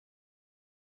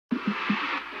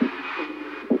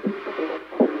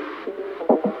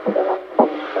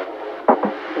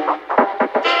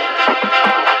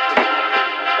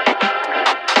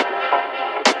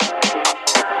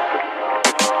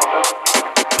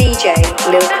DJ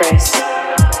Lil Chris.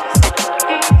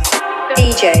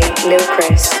 DJ Lil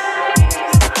Chris.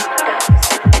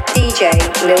 DJ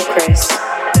Lil Chris.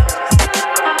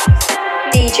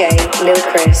 DJ Lil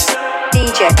Chris.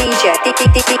 DJ Lil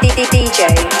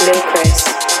Chris.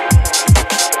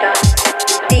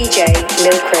 DJ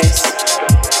Lil Chris.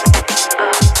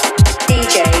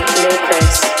 DJ Lil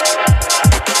Chris.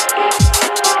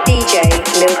 DJ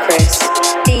Lil Chris.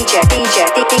 DJ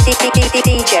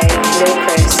Lil Chris.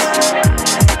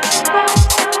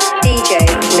 DJ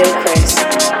Lil Chris.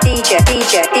 DJ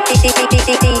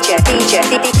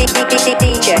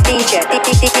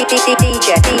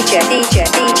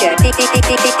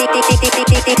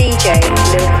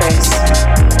Lil Chris. DJ Lil Chris.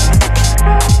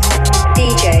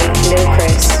 DJ Lil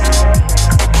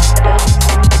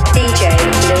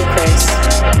Chris.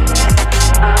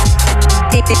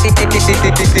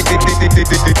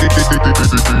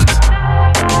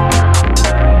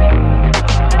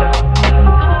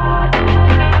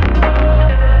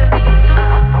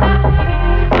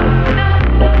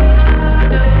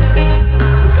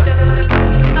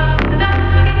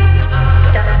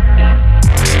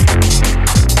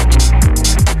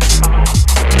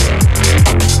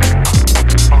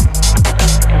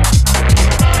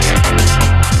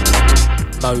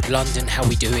 Mode London, how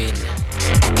we doing?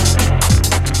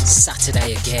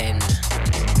 Saturday again.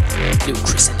 Little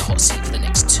Chris in the hot seat for the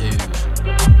next 2.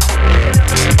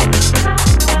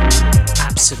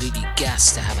 Absolutely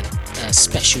gassed to have a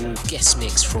special guest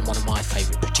mix from one of my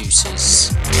favourite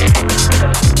producers.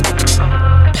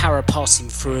 Para passing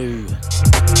through.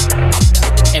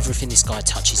 Everything this guy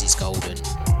touches is golden.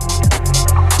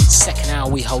 Second hour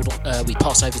we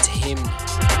pass over to him.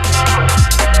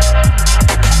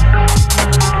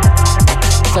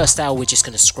 First hour we're just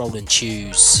going to scroll and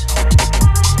choose.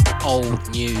 Old,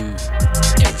 new,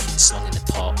 everything's slung in the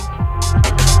pot.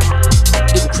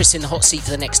 Little Chris in the hot seat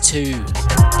for the next 2.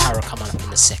 Para coming up in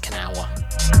the second hour.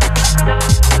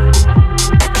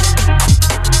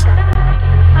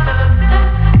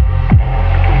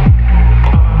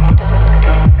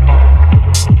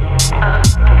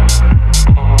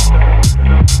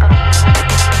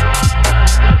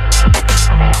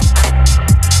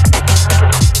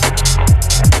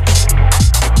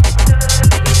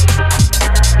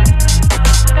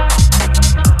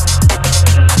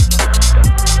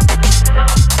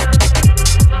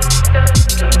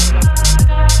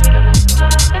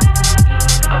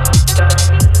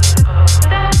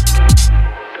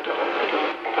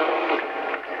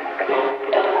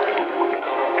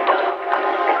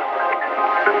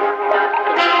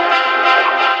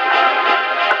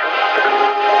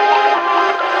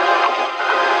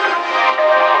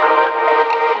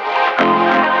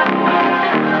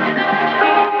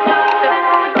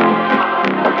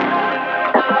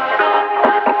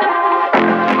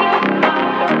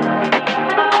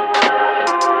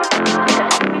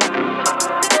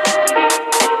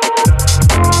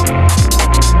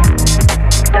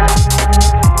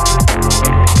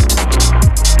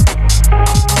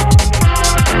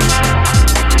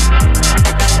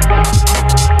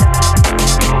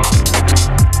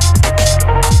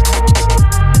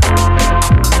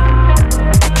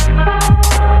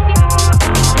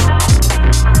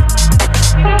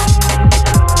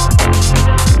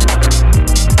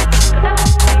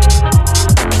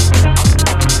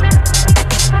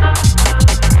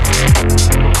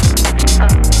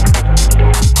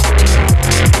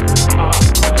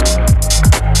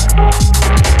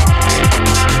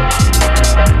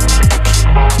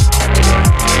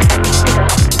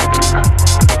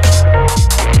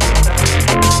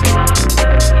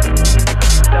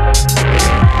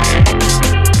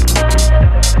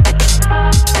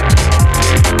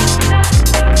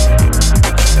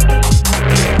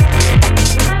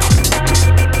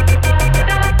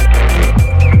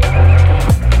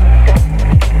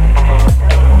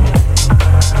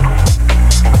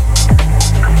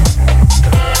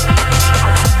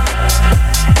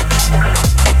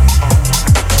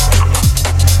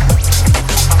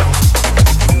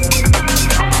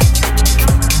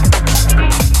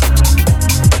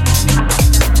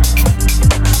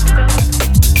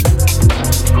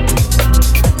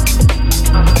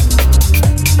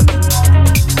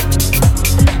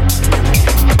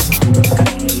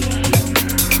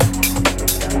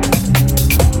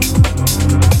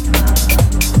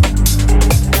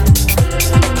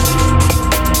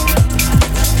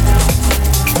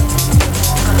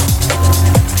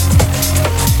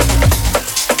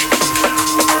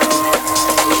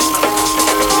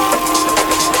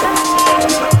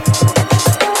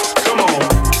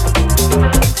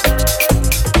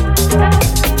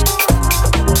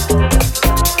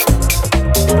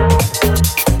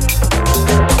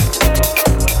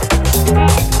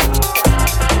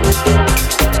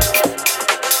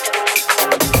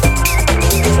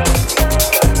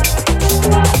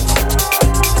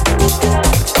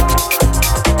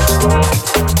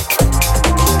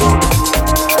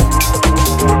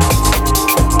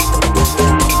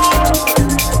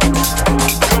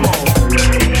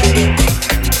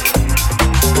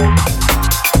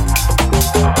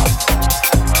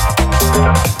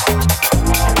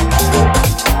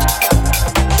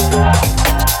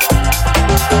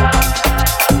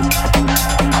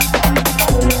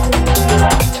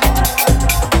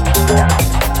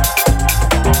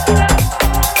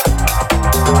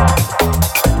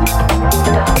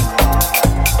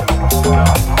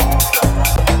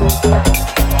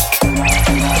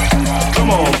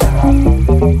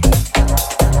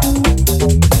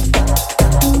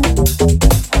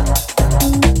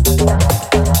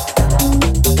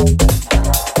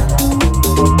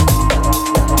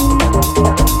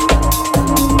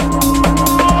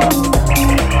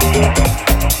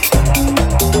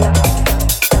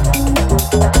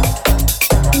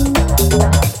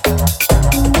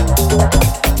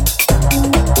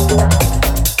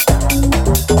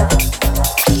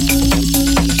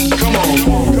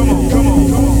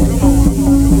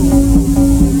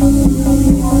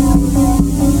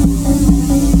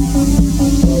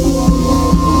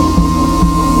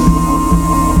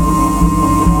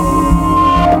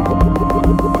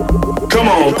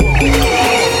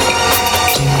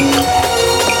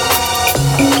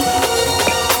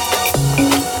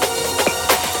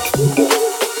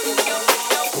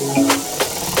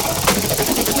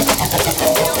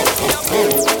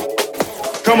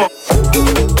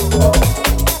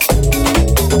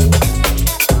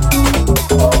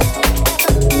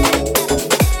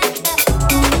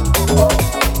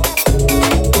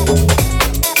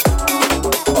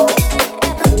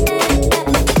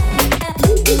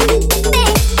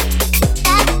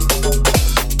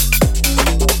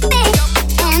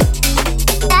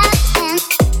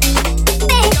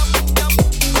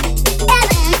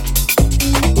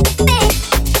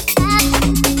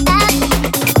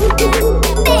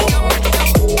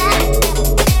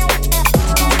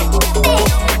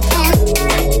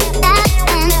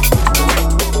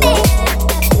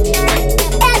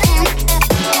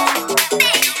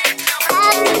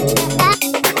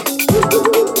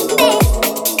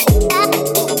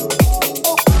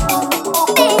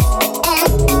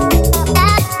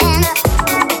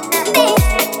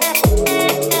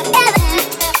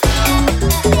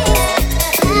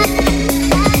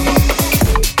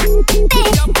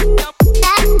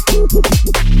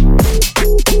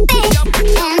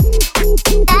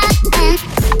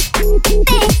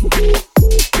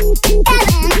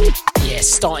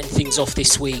 off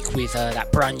this week with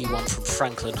that brand new one from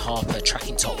Franklin Harper, track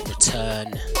entitled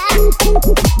Return.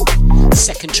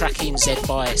 Second track in, Zed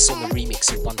Bias on the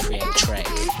remix of 138 Trek.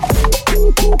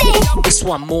 This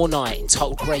one, More Night,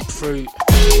 entitled Grapefruit.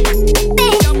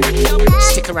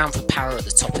 Stick around for Para at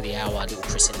the top of the hour, Little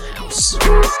Chris in the house.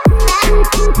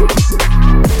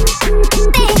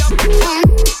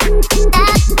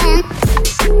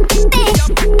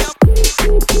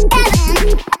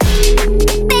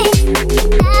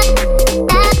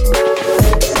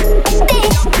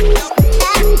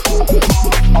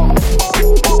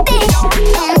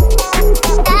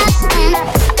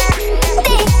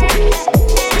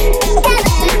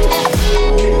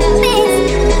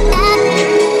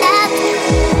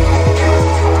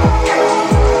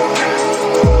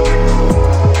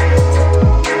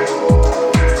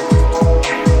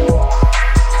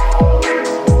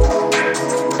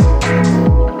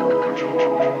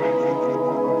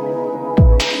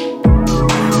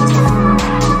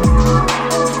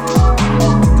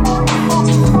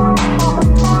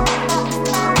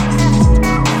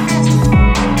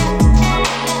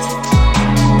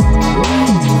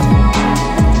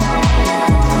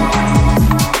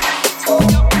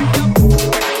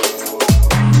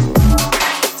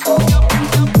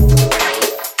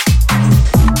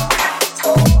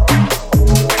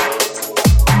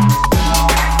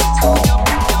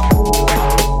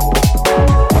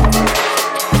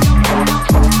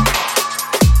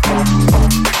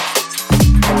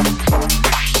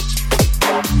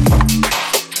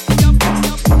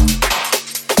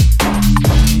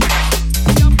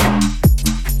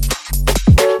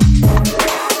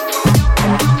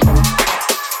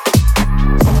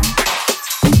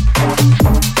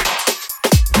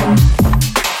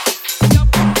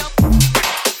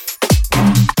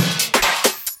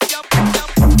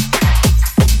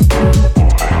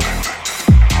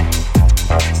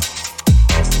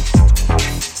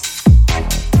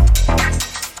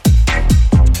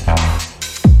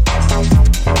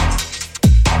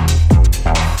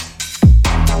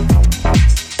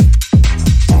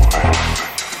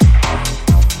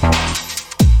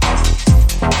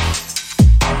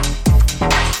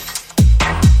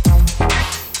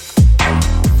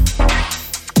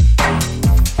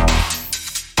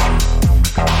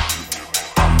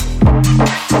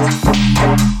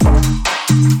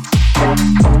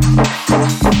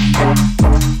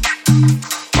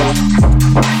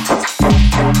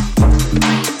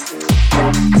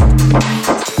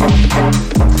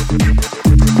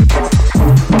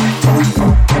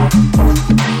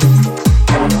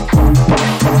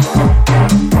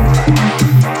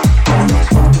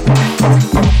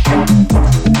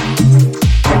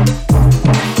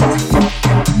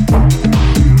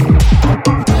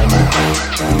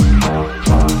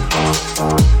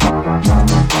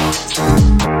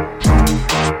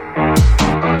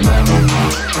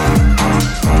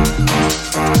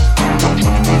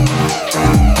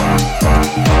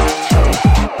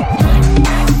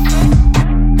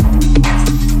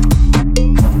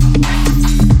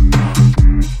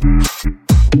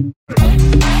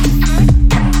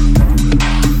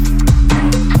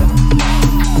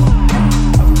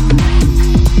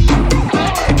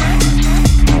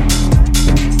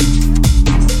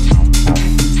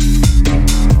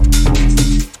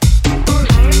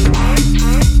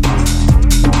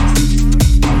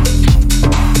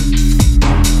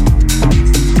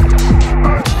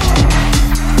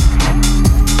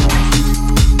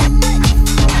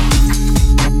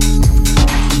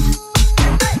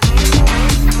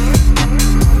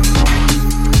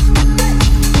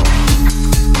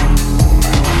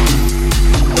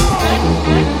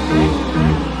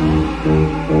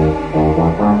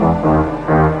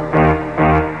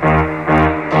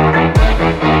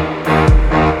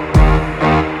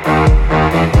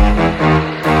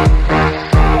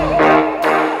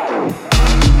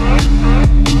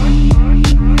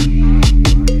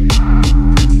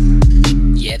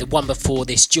 One before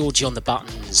this, Georgie on the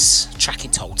Buttons, track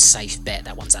entitled Safe Bet.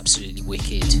 That one's absolutely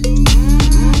wicked.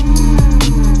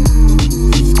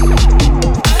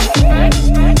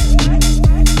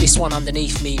 This one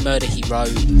underneath me, Murder He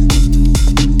Wrote,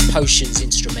 Potions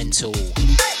instrumental.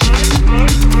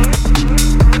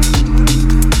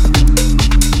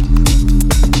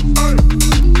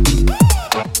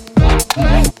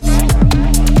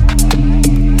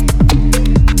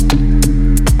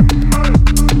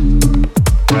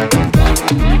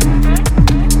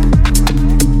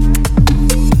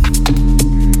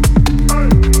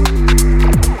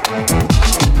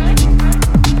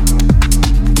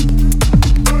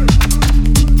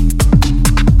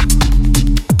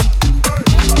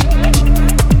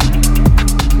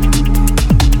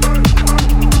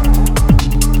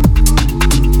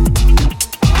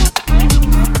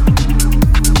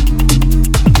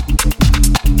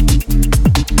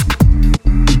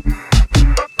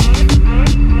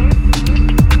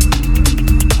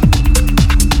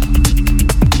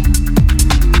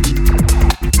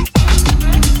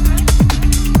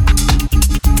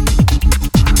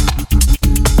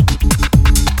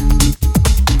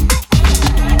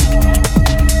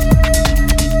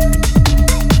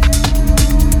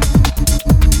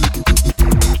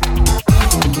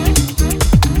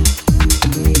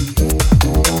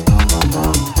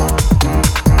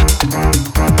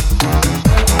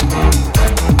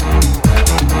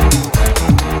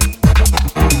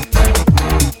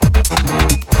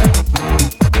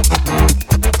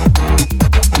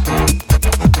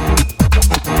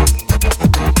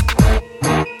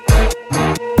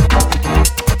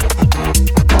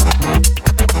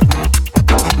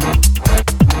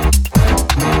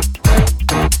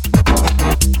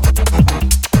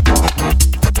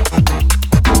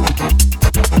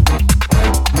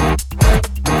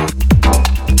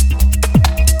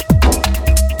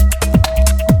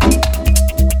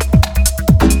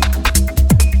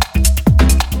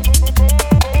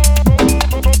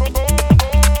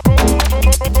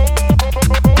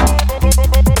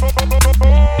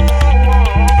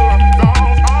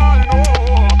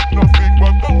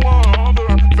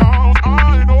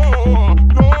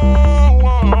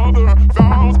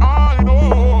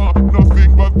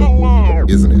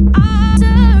 isn't it?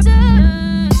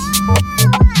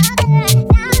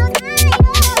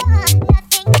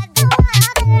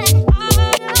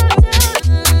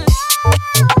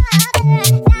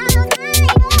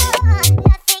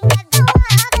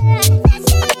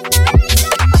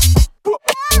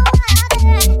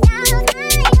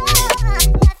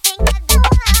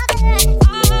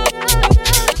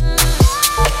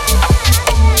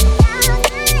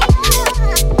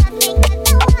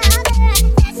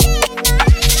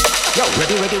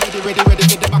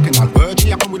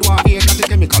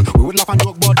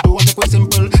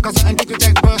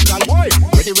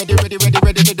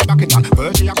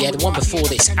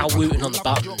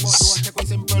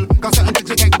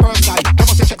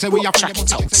 Track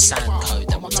entitled Sand Code,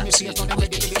 that one's absolutely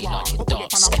wicked if you like your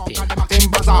dark stepping.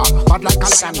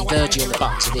 Sammy Virgie on the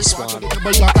buttons of this one.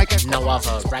 No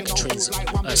other, Ragga Twins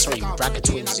on the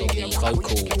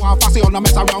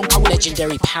vocal.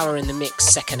 Legendary Power in the mix,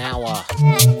 second hour.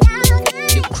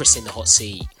 Little Chris in the hot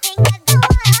seat.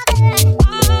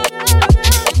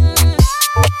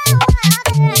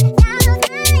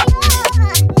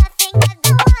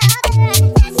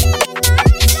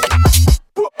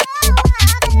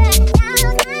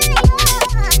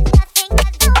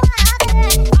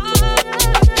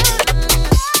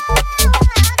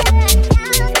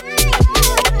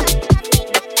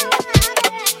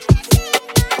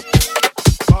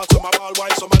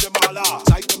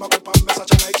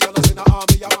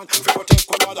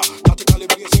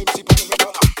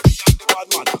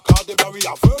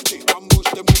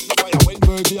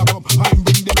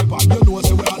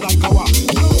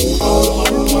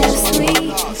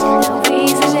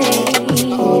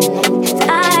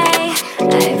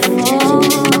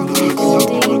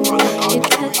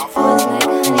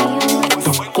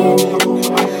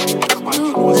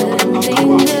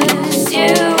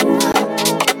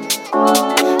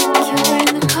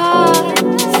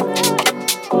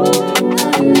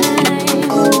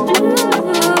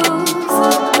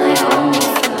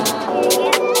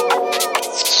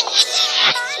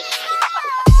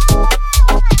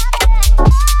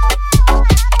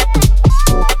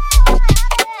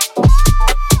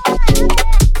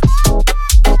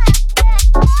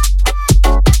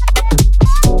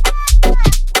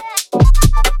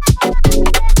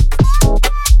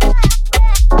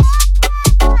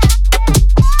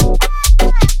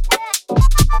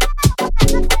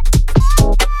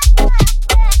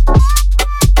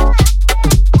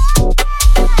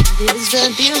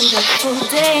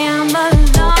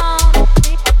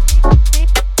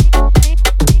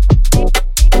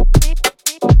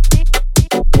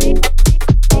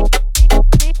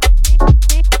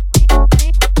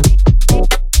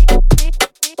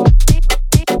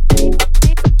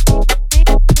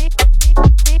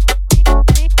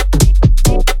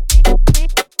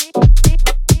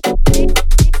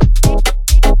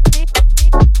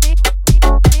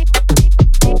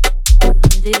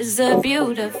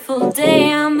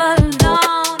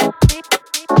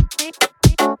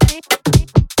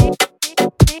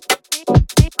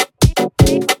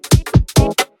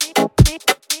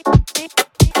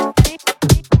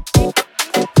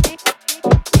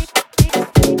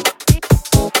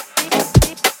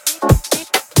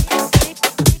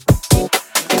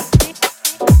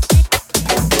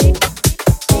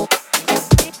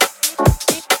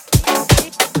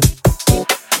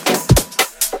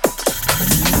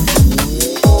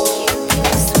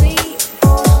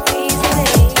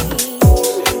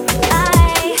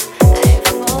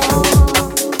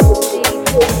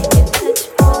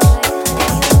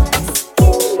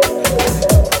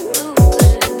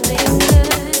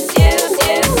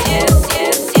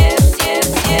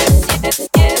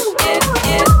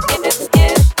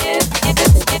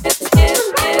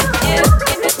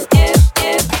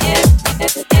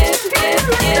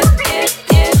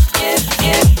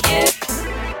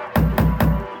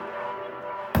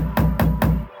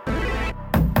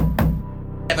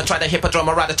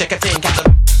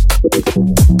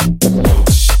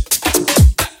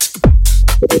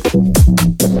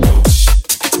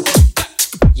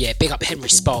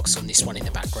 On this one in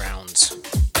the background.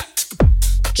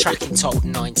 Track entitled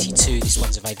 92, this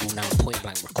one's available now on Point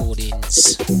Blank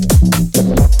Recordings.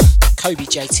 Kobe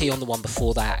JT on the one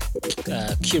before that,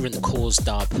 Cure and the Cause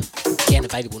dub, again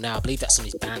available now, I believe that's on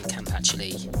his Bandcamp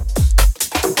actually.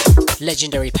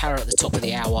 Legendary Power at the top of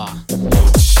the hour,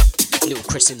 Little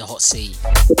Chris in the hot seat.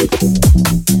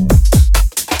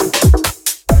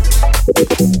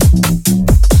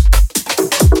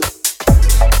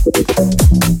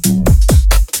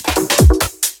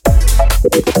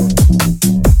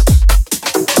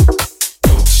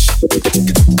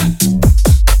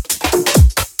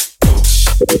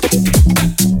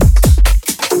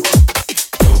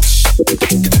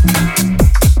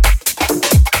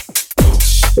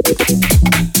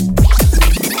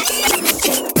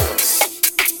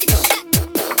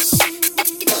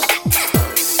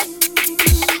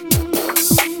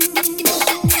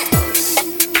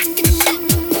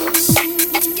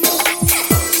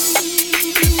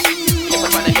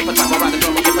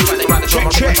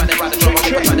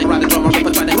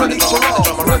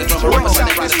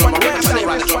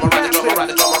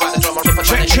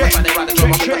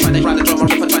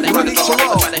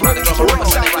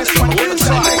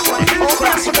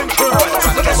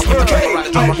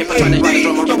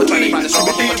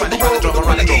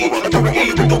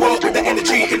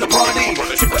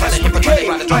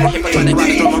 I am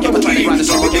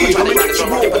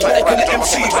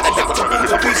MC, but adaptable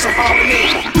to peace and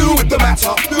harmony. Do with the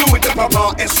matter, do with the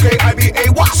proper.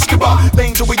 SKIBA, what skipper?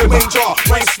 Danger with your ranger,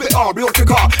 rain splitter, real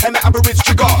kicker, and the average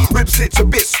trigger. Rips it to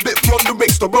bits, split from the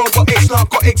mix. The road got eggs, now I've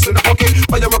got eggs in the pocket.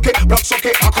 Fire rocket, block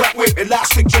socket, I crack whip,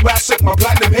 elastic, Jurassic, my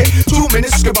platinum hit. 2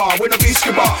 minutes skipper, when I be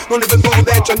skipper. Don't even go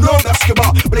there, you know that skipper.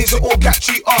 Blaze it all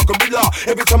catchy, gorilla.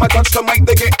 Every time I touch the mic,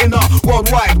 they get inner.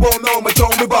 Worldwide, well known, my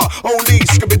tone river. Only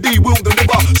Skibby will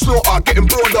deliver. Slaughter, getting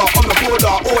broader on the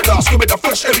border. Order, Skibby the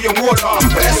fresh alien water.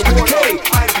 Super S with the K,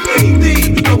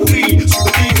 I-B-A-D, double E.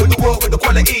 Super D with the world with the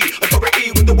quality.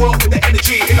 Authority with the world with the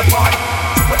energy in the party.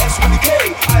 Super S with the K,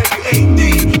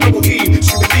 I-B-A-D, double E.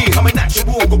 Super D, I'm a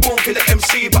natural, go born killer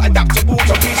MC, but adaptable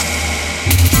to peace.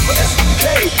 Super S with the K,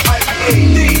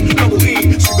 I-B-A-D, double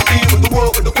E. Super D with the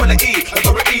world with the quality.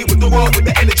 Authority with the world with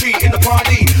the energy in the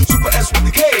party. Super S with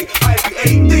the K,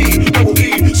 I-B-A-D, double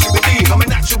E. Super D, I'm a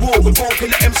natural, go born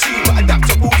killer MC, but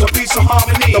adaptable to peace and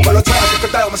harmony. Double attack, look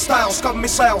at down my style, scum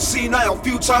missile, see now,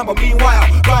 few time, but meanwhile,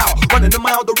 wow, running the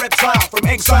mile, the reptile, from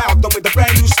exile, done with the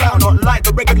brand new style, not like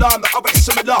the regular, the other is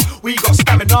similar. We got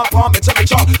stamina, palm and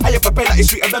temperature. I have a better, it's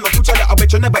sweeter than a fruit teller. I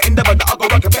bet you never endeavor that I go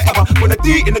rock a bit ever. When a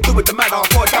D in the do with the manner,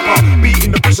 for a dapper, B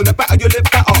in the prison, the better you live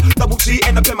better. Double T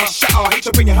end up in my shatter, hate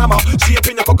to bring your hammer, see up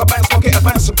in your cocker bands, pocket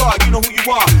advance cigar, you know who you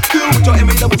are. Deal with your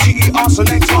M-A-double-T-E-R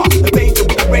selector, the danger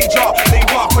with the ranger, they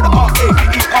walk for the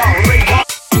R-A-B-E-R, radar.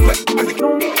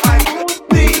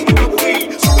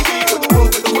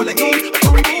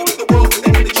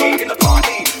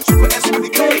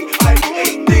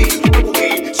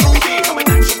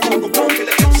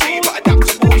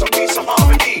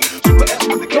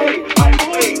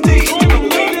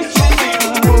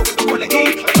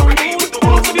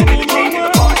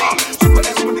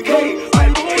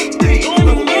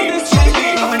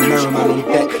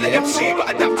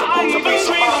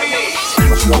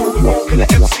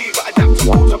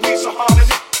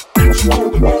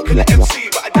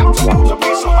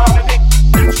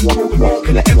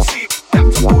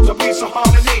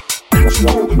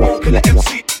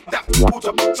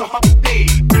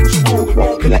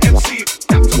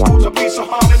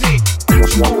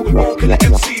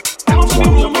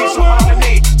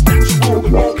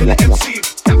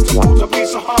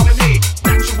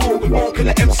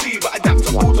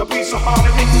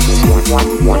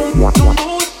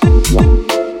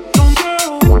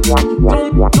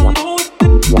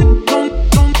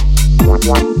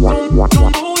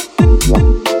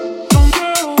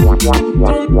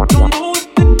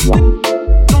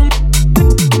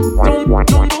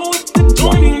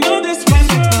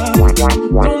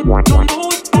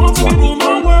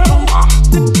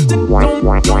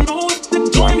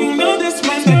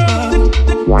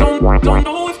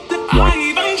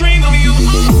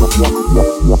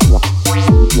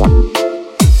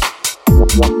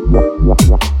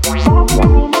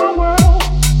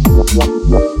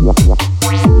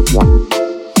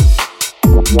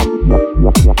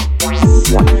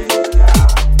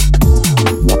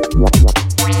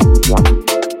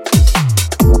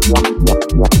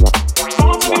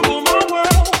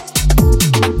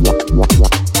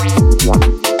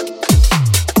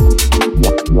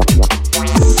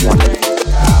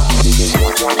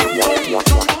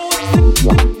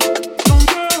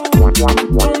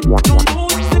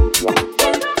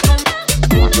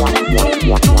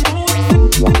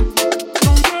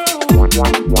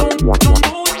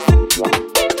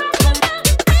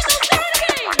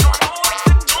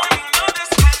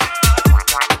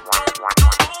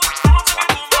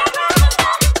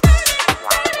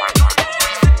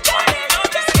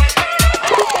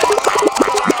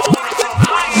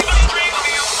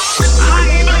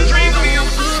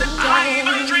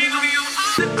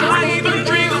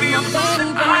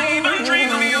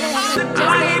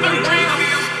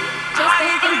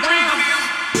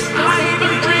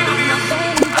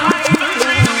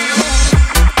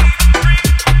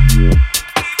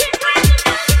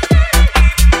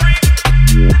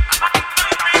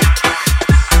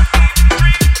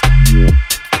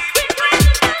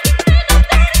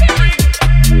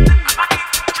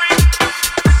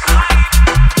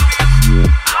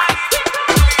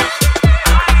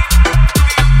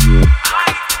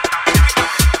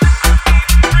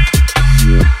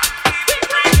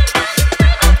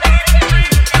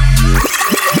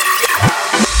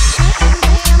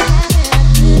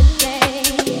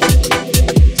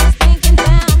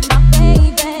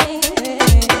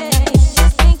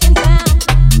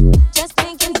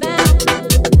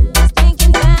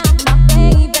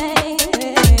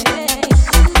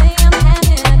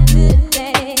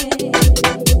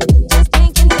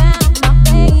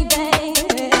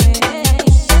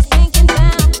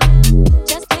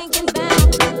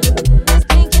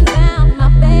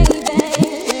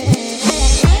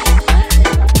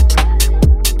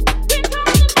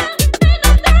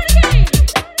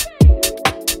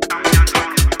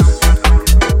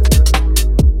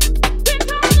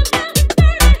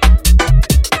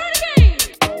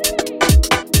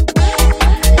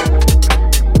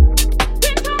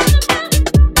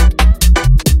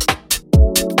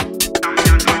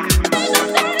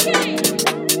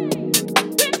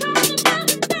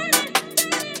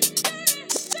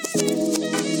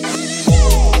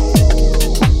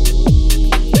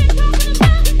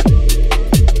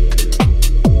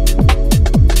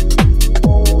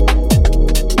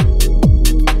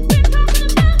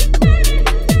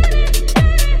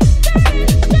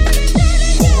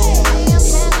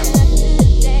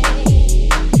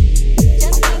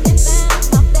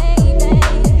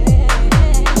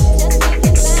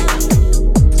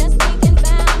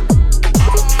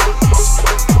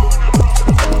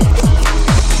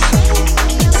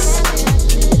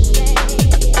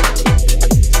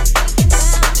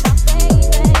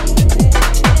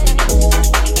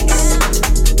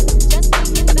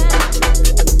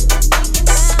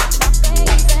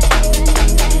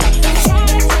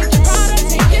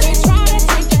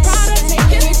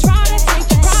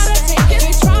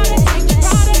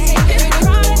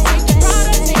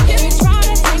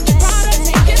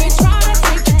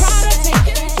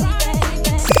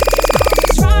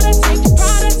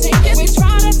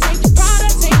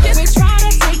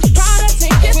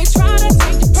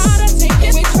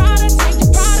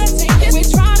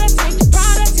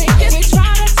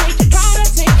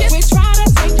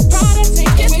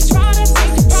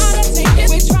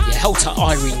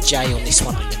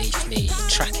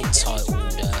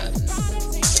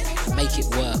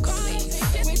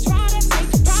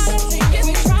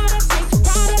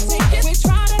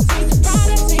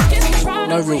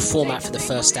 No real format for the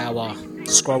first hour.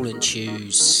 Scroll and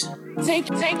choose.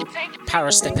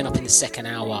 Para stepping up in the second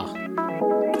hour.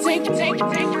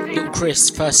 Little Chris,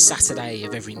 first Saturday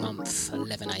of every month,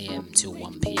 11 AM till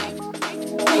 1 PM.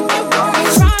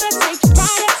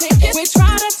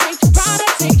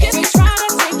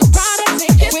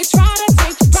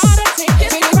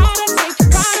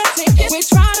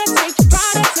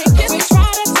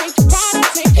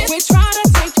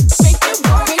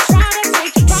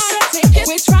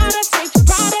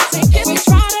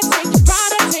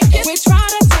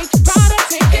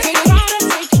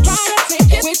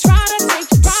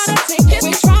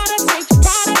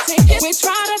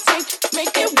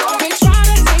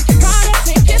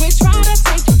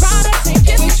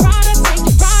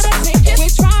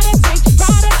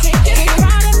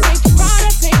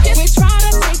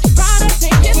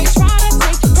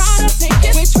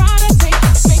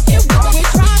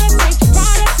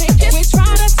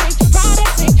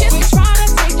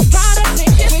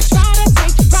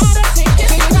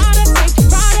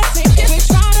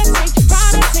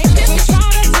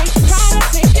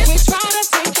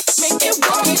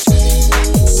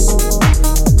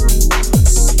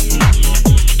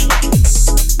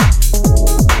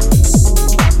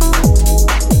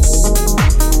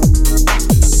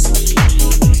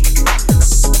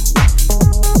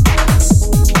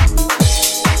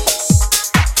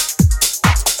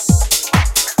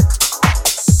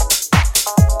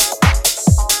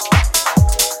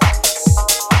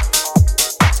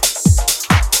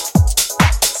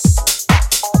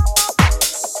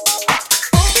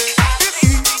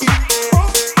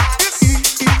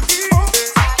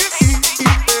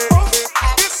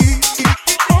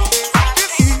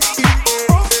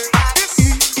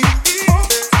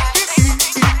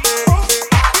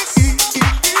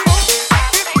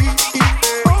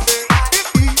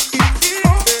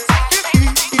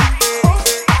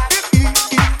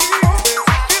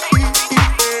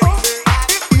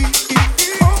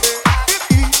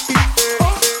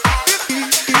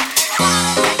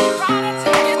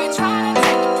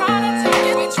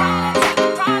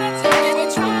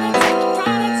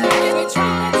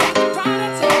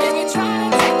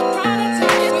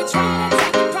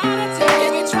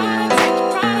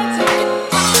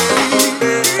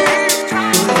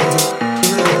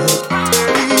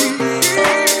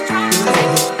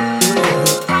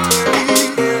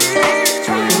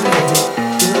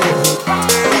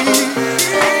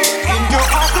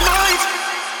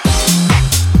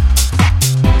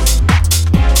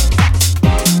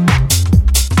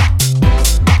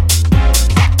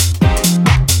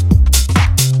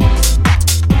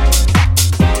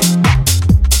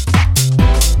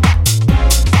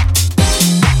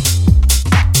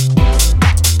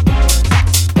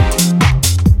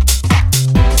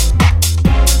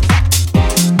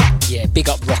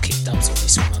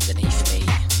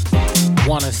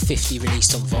 One of 50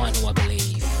 released on vinyl, I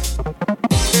believe.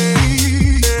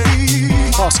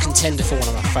 Past contender for one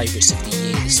of my favourites of the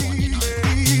year, this one, you know.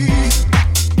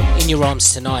 In Your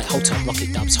Arms Tonight, hold tight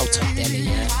Rocket Dubs, hold tight Delhi,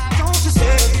 yeah.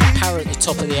 Para at the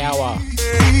top of the hour.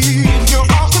 In your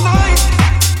arms tonight.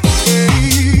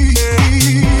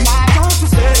 Why don't you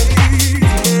say?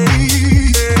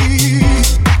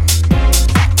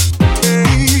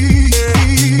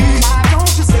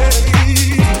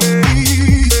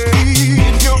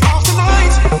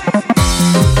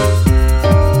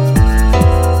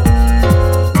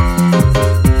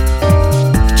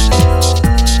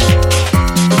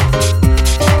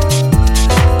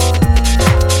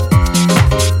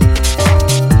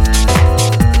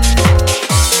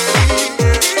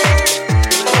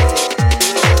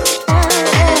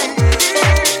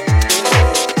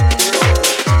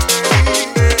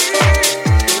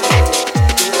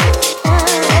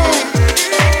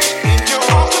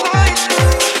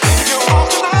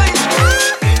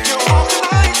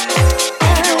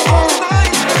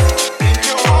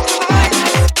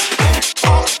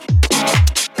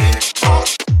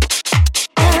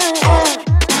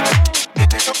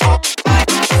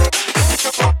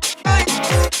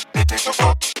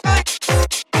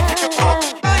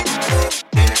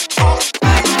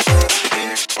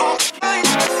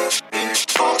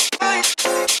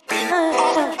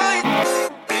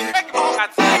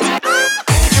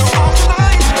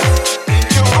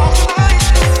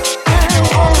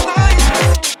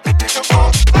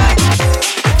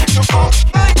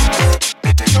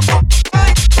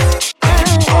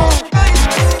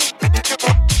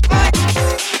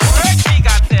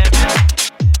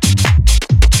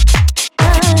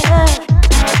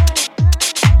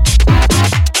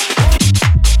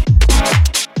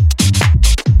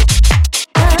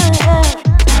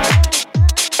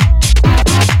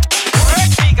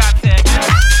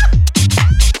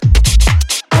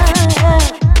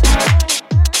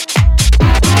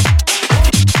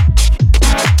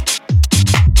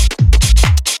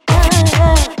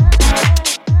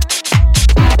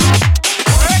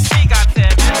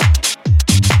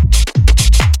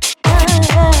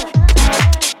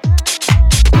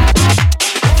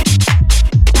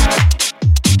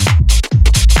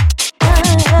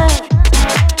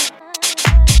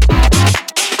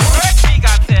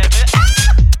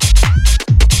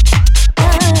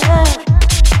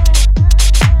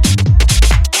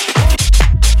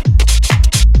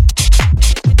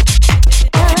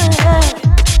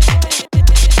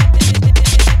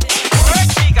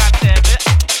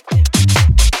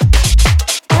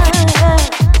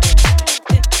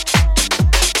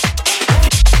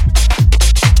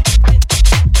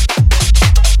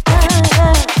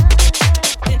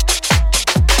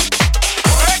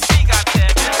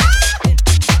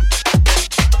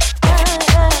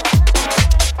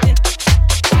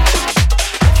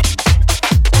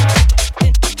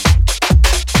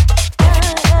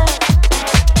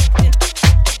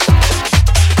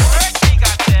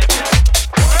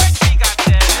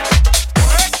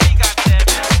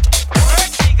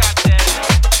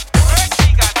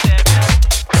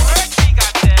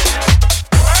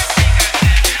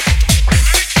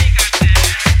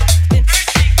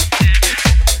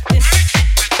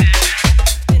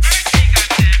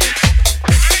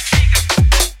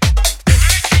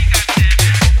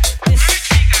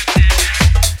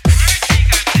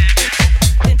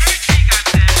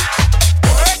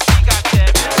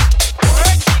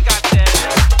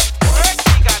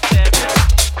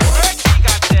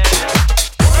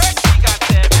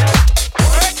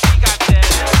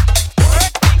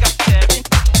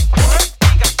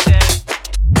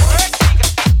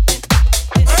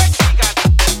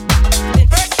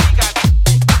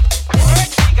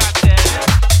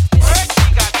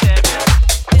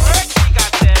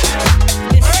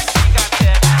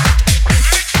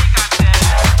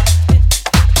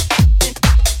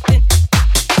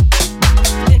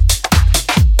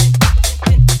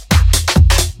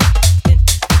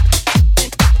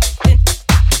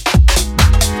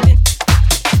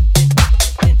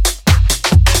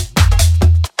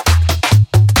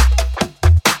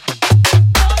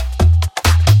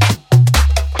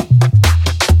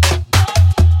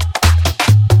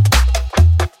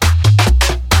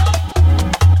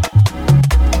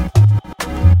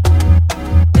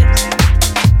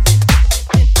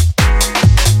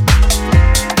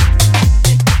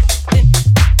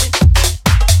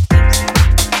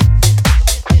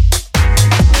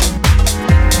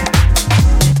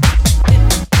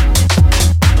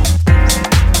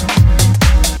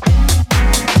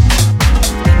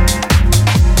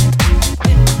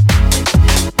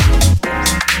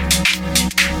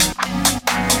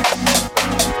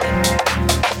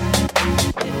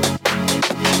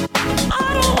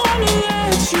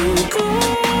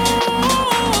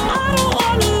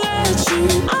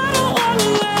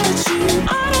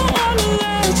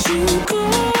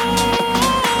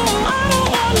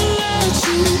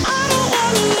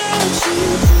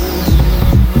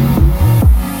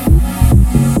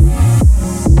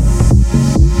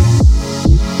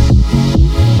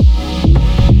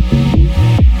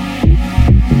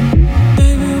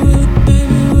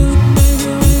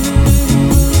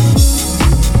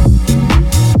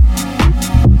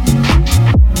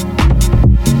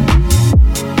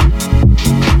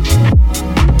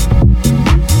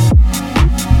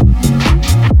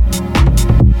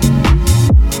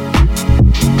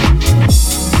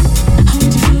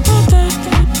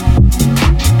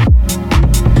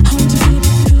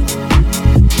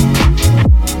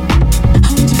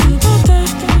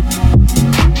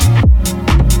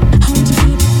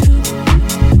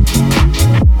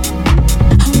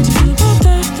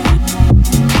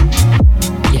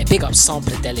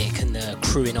 Samplerdelic and the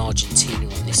crew in Argentina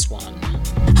on this one.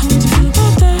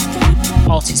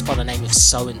 Artist by the name of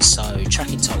So and So,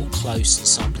 track entitled Close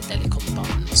and Samplerdelic on the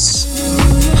buttons.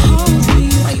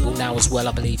 Available now as well,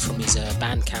 I believe, from his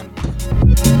Bandcamp.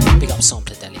 Big up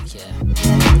Samplerdelic,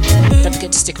 yeah. Don't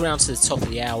forget to stick around to the top of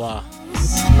the hour.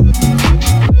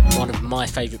 One of my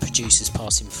favourite producers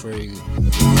passing through.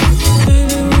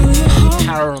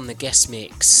 Para on the guest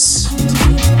mix.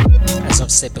 As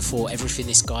I've said before, everything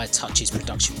this guy touches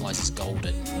production-wise is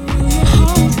golden.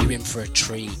 You're in for a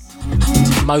treat.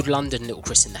 Mode London, Little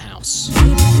Chris in the house.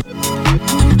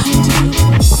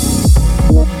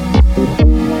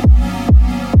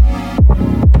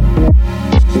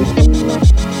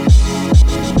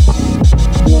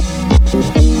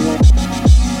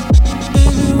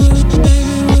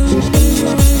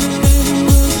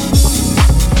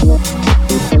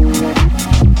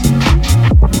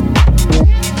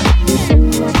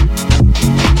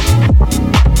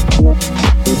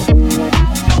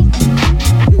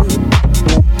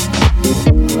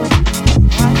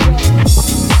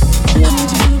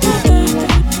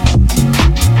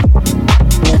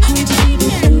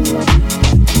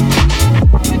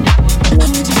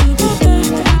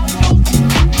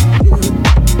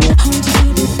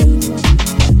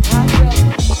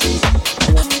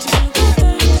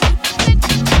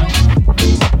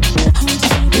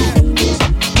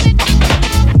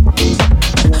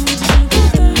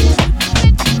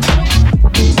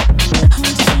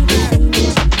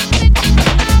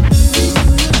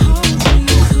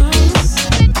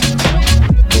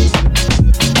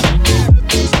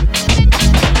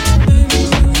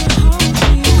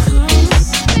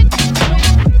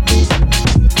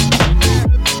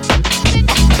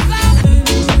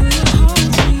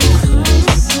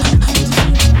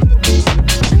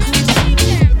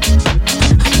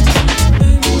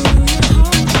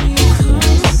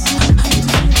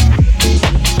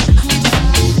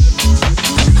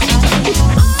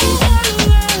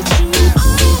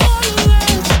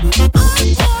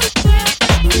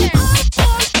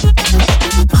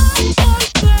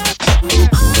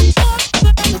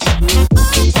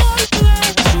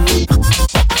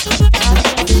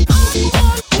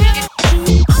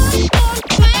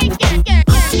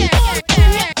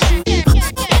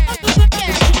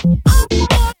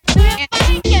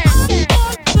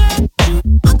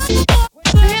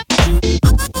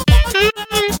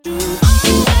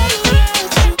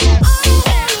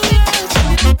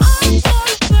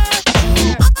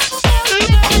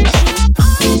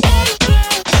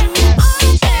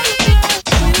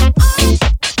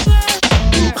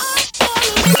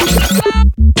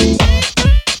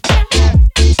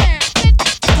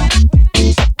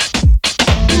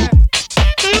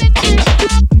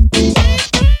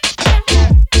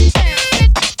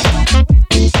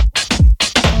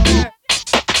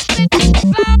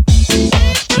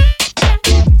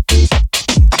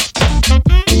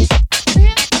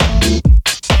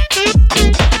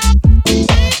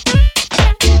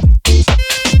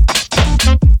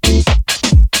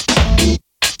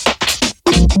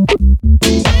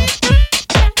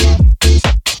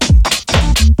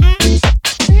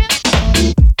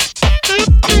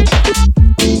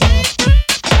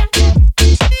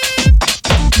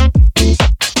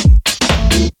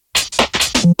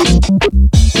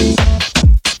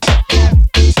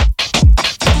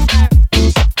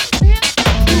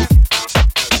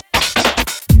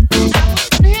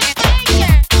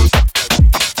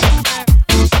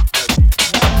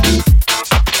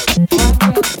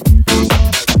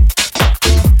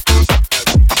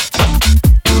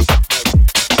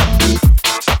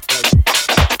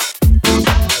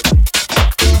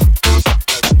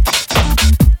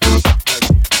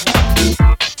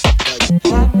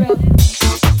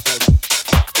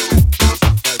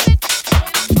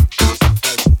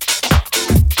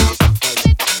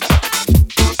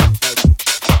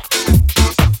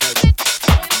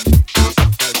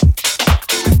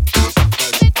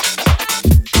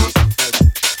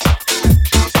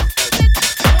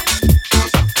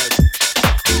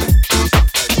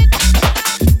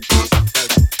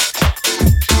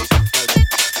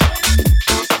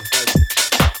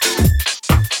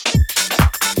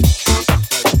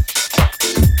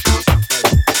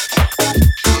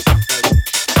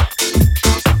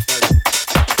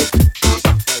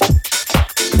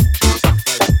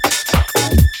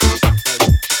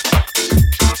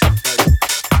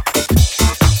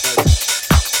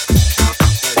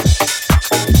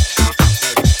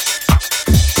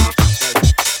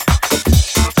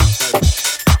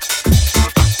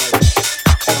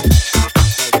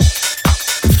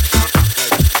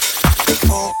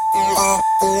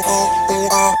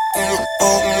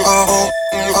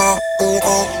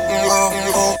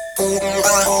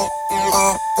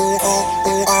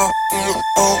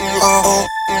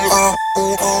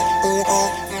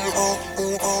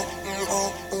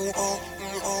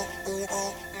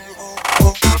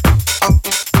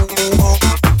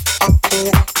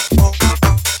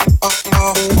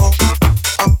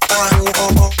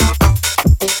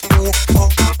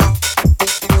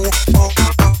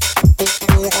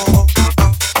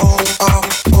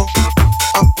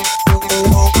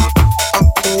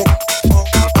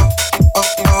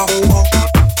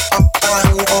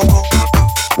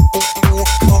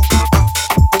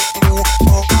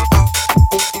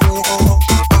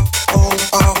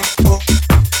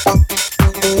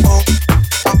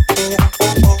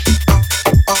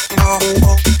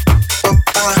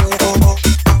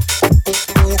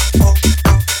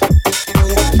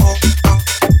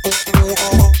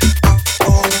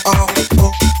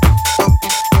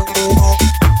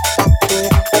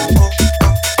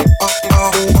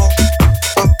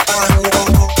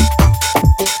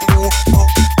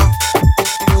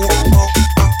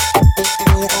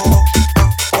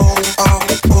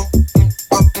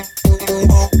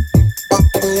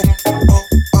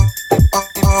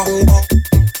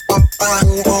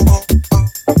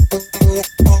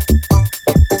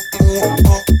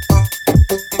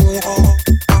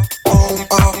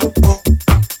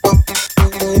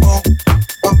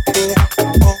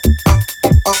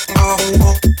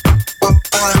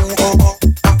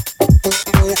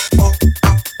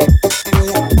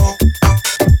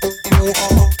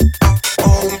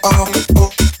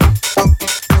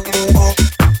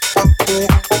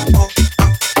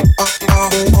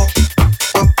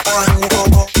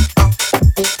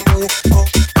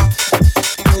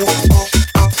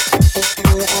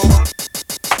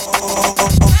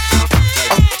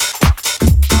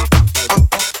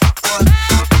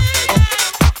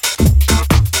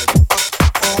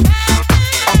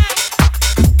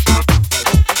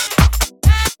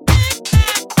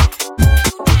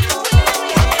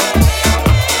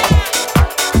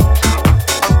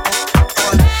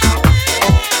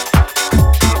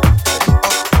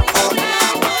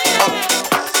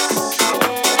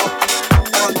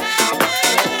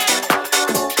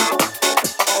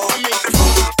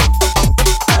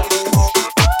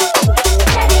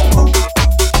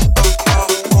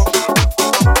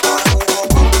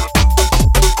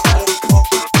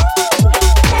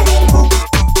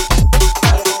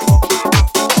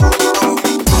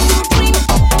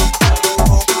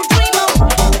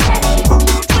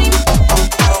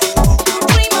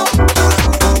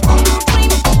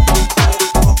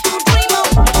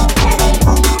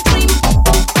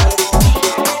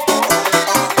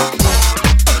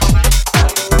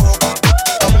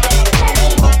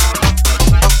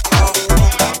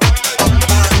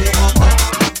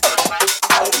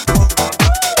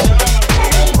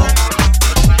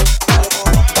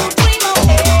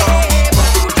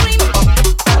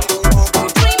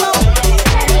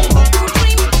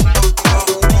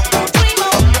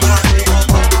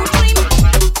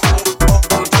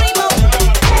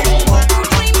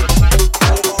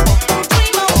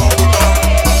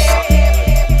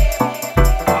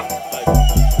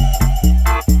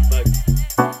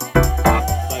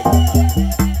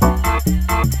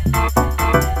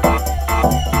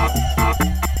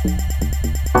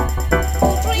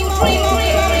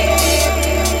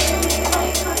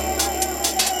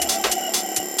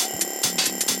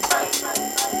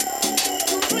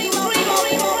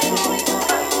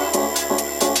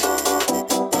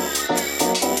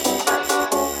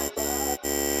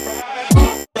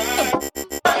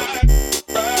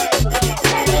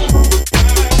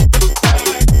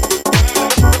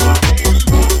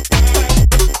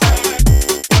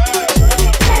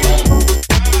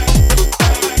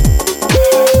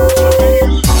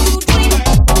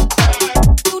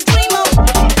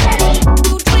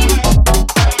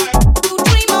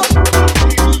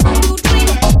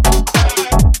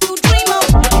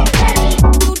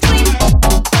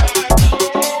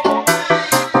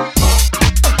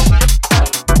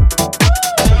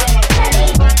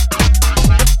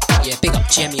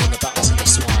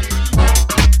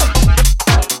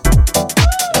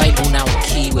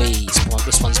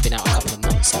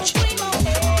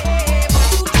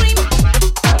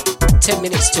 10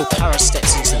 minutes till Para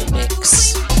steps into the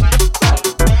mix.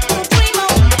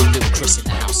 Little Chris in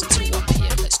the house until 1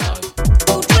 PM. Let's go.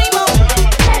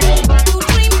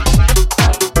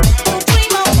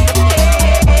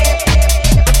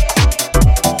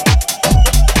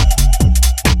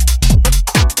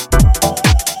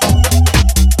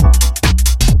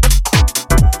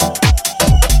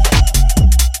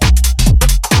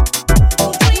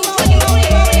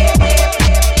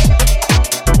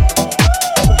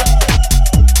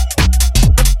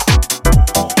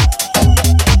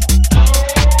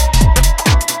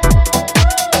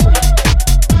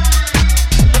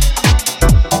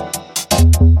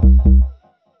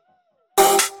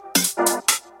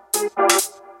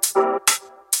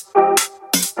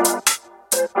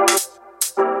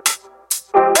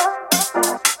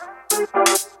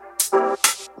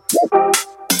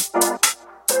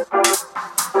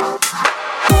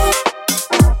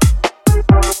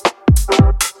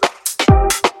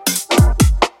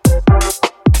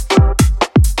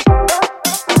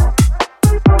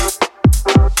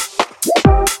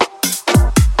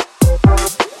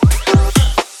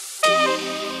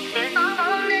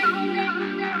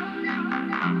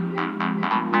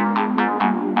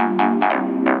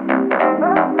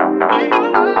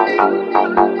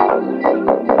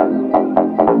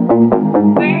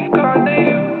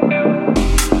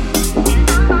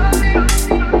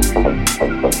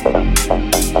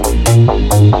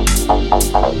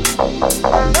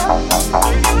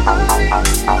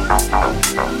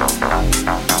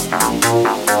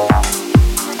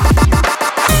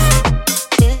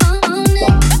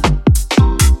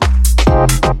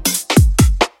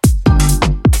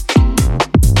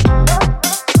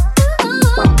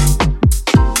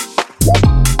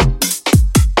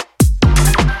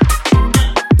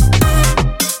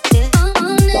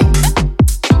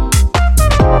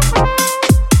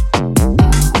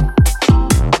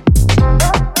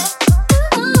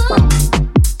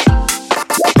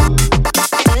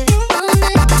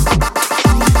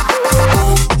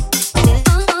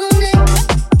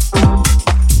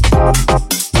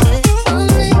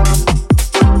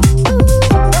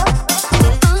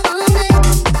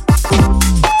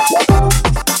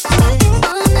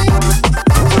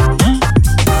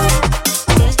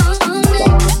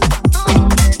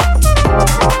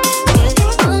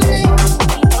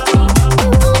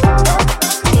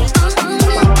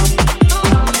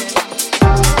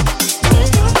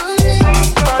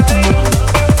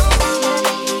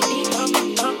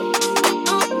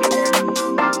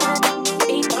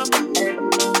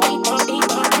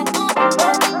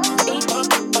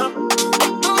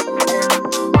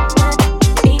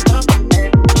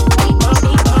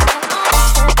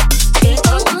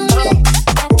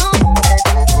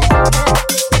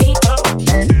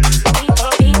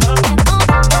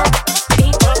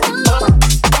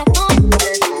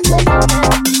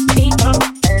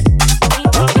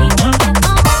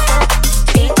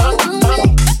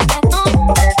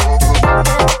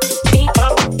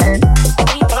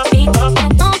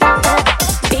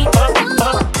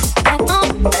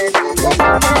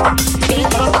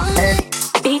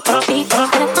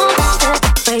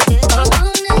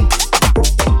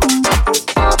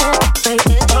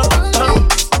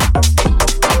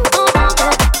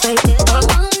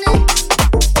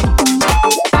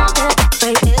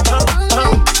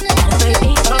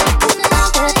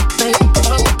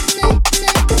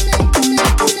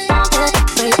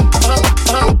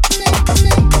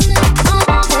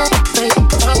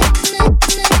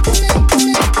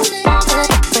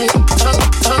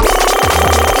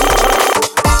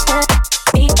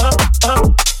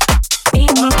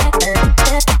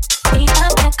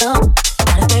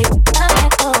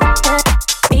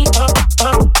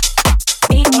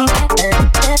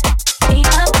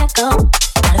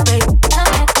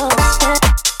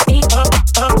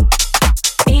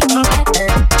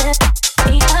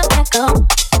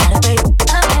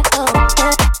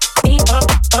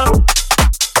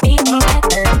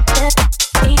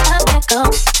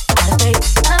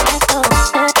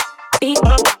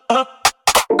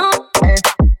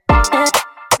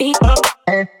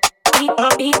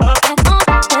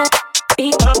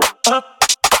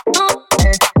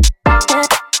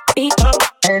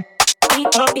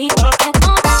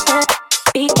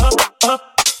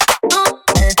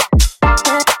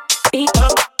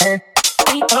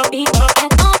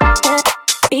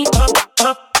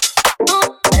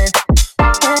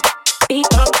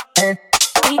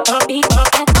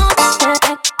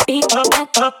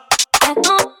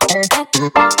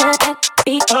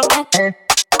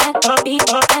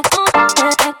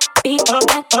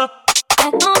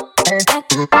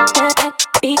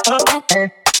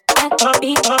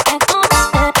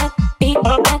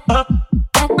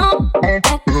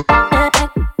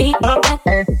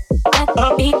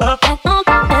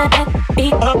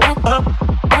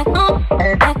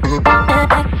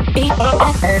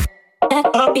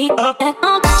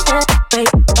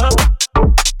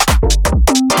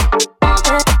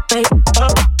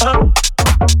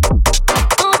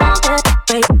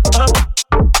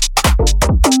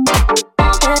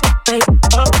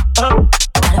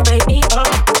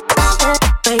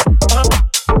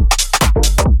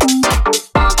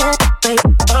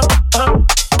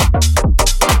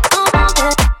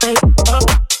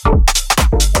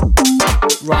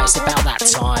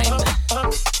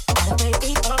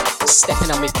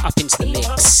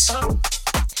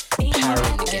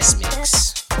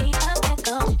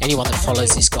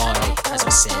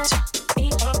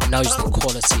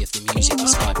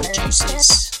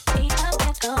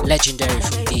 Legendary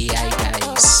from DEA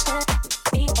days.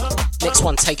 Next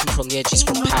one taken from the edges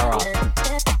from Para.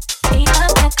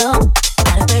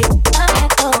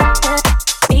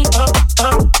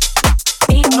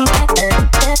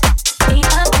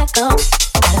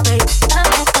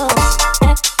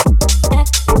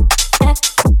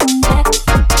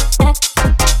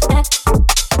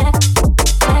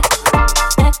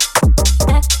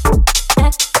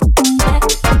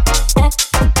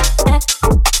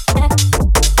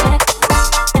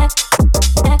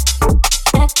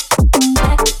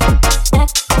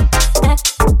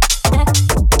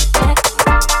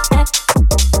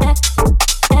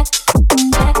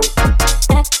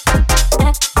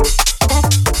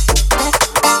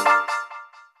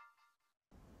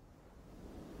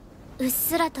うっ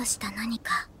すらとした何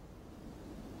か、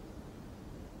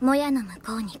もやの向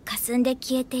こうに霞んで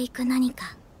消えていく何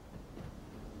か。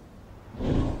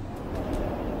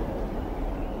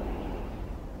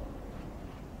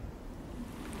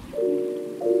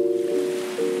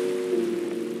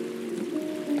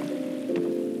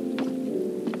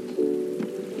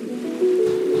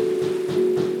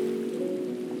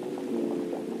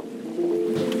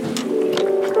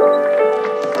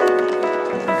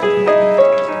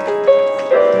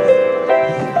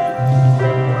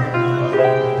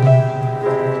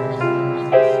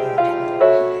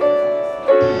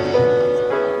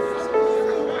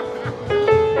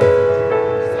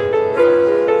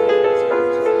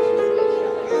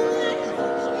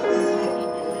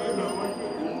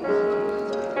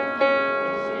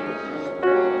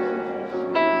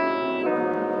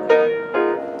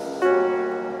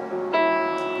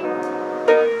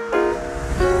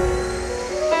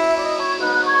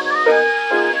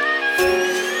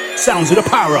Sounds of the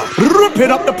Para,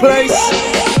 ripping up the place.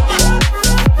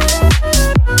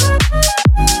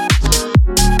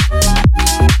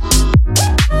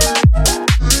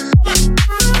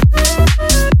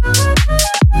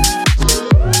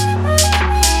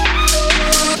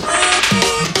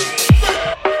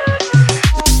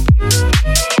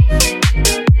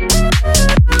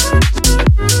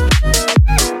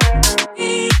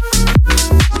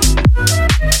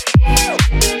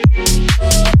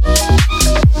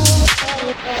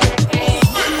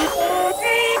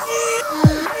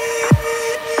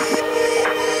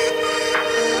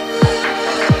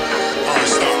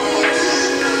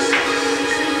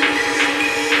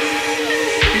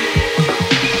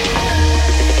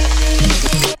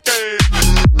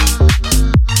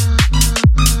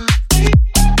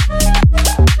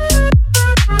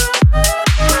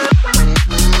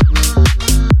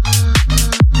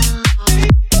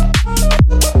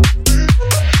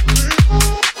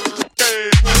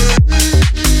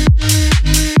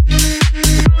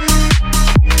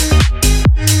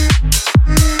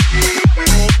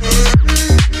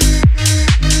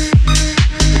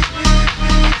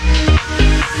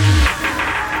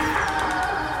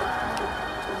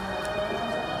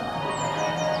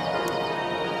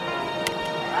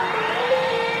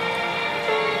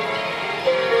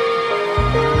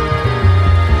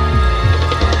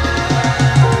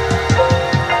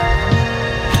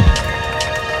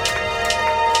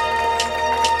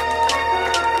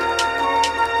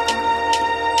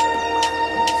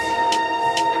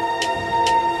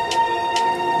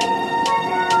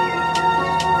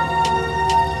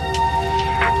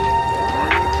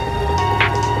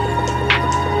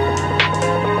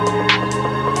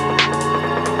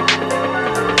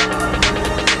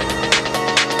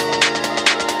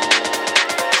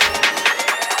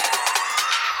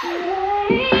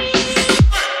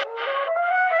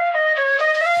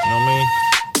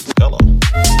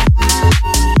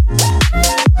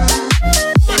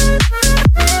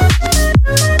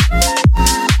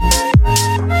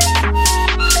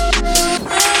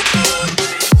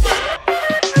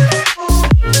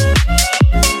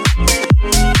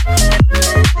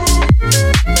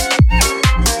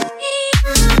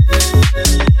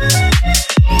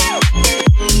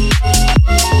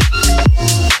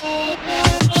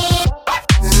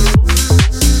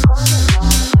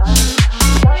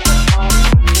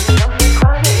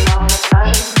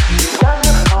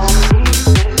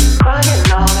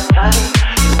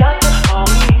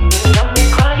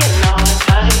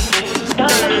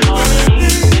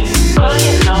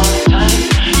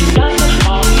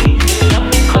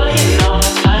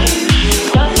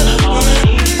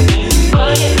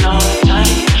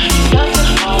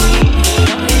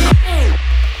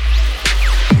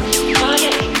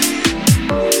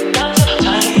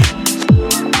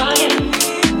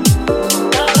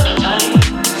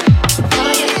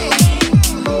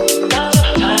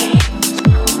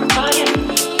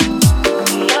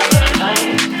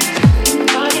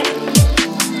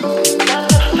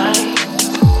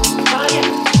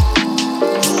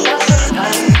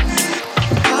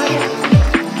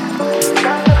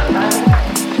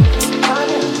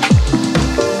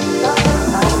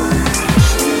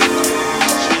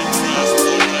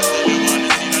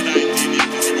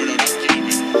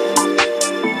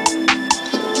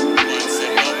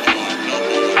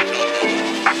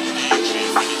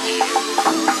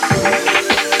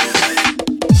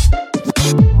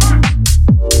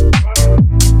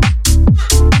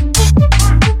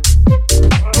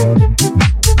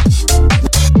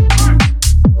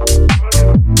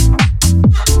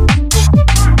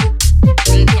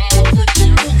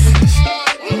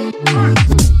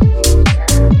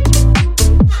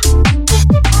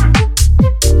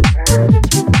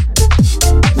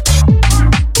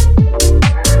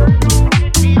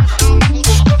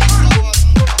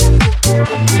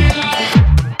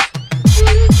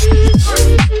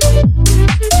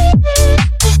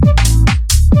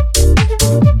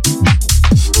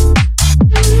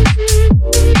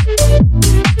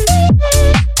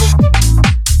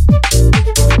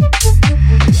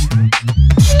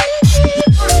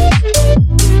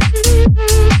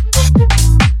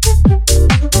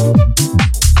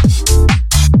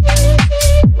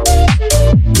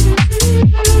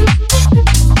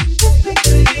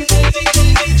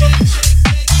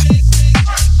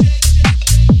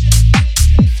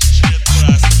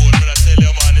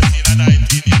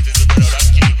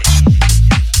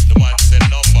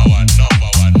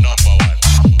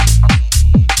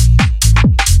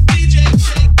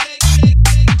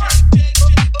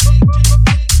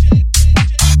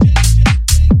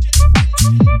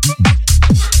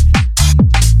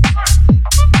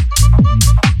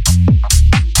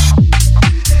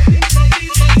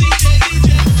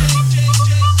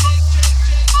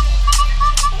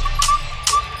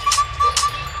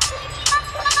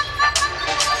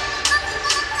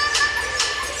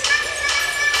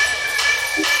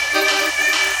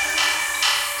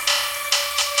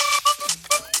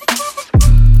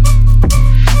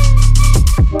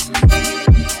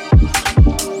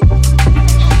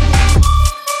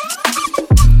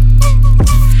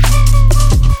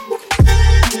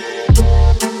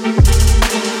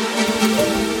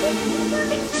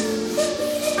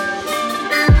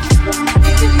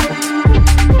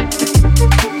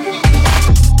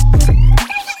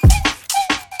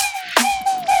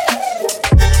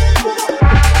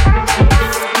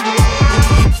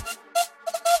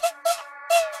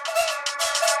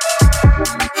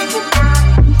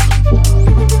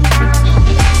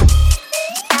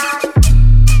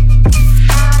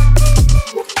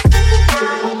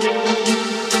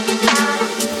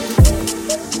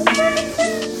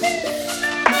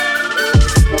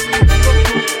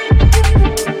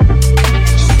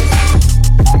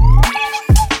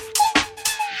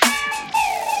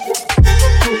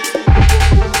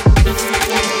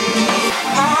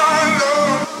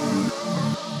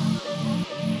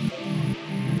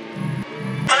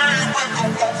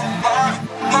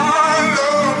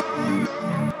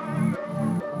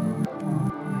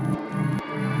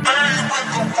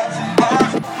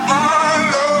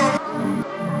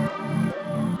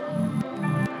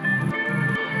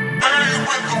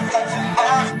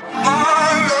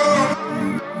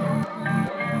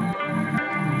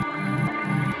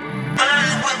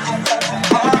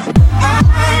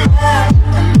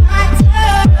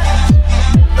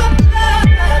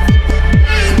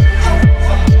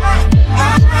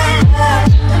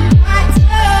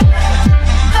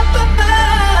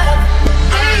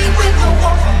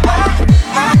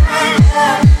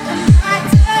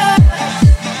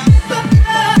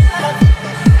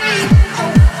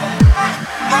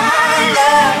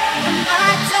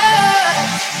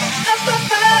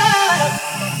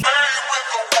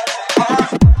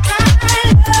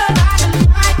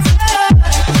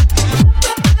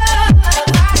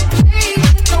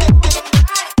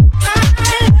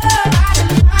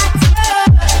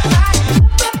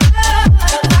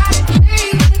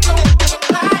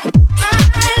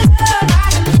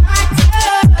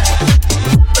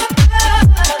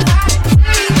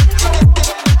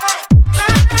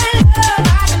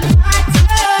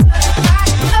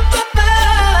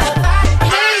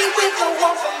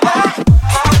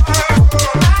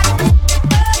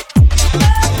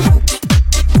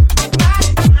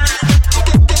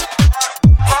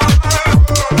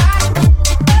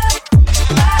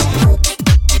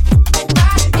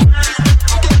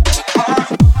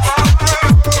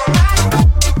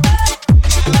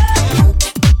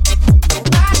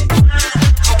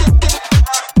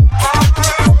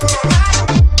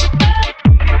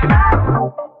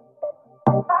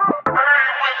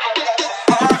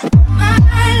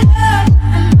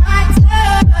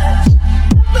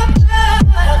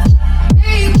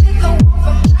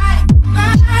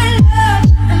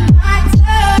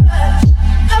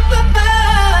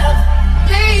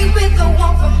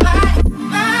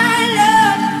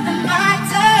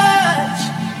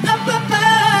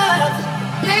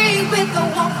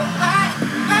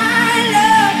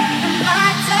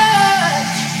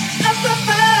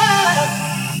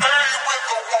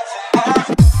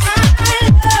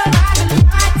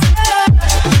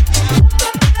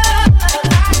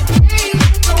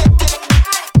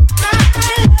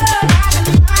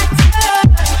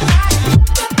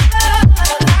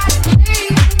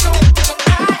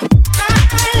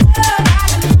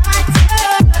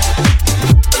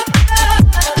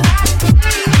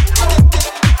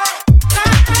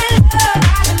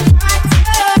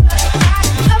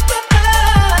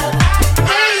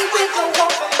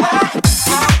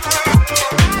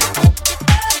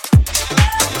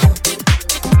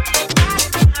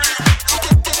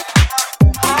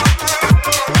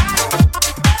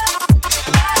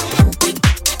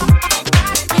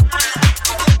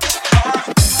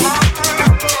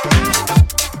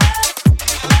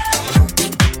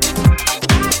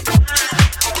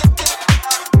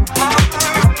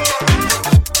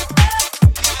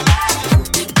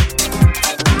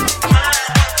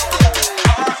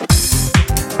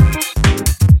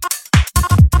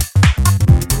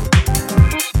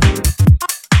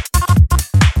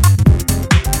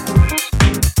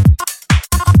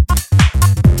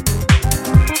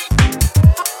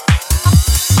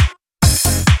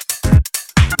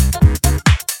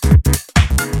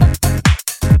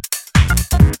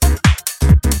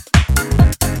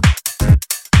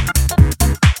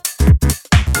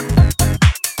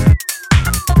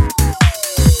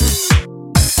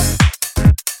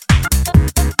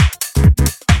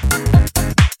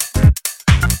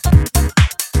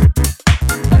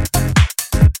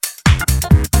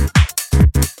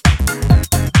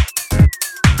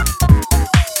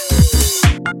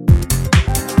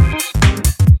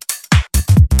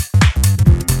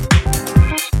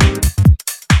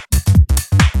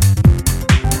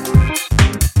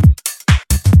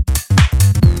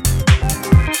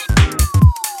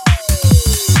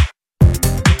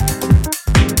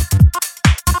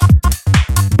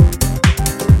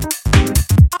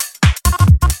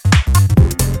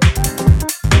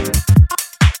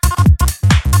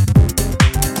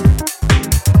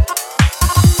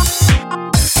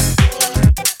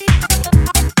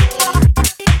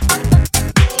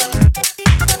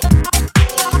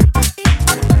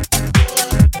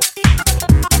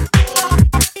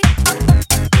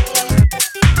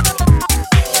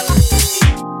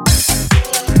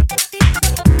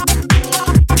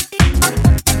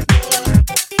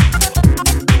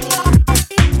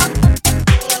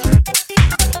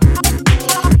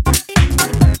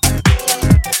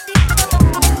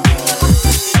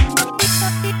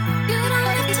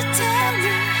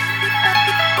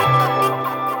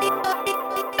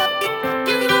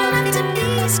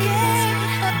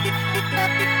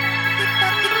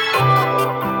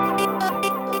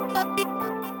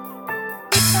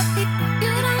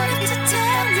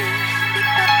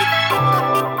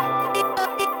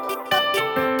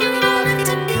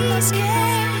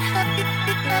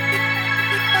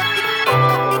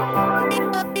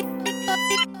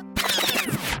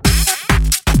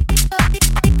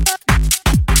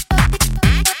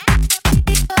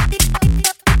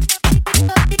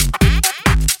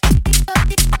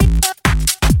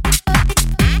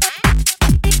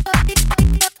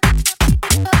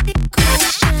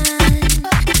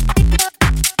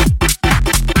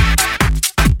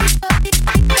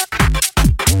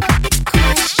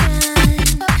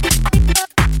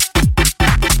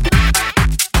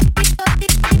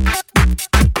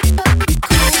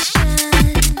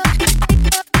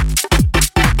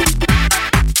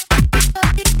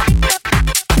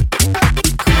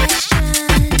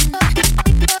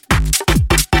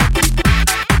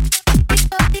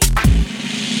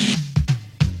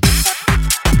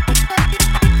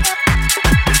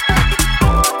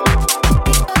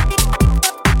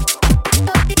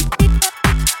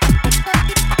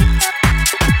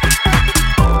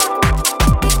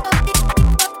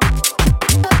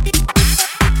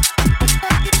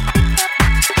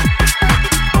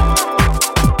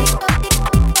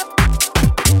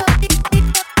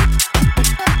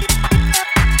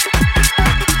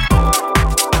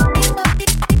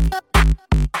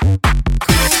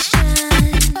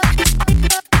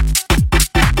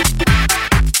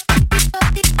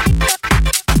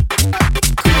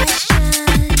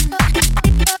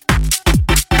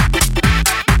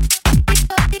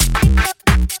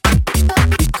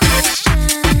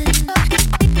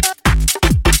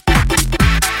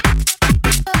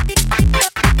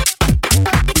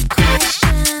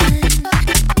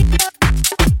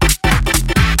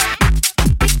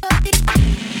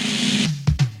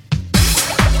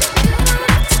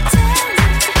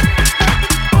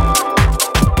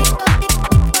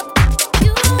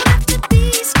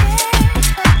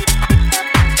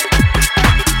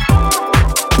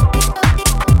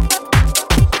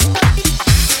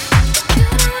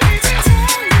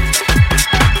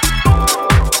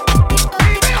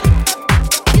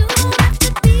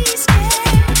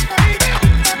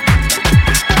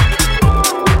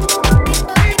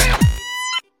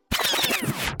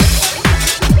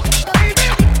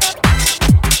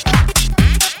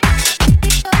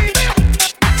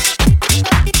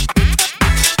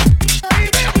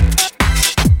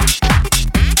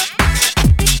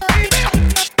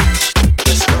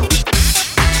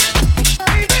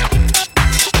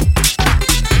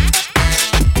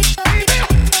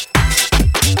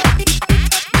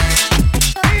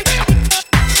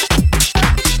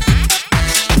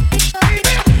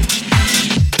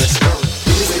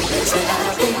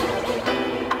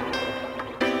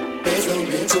 There's no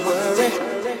need to worry.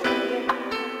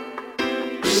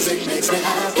 Music makes me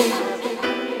happy.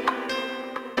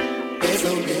 There's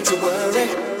no need to worry.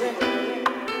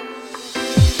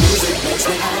 Music makes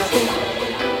me happy.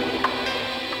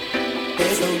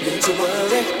 There's no need to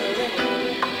worry.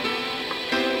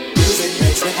 Music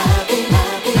makes me happy,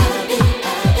 happy, happy,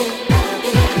 happy,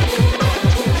 happy, happy.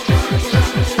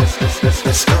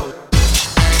 Let's go.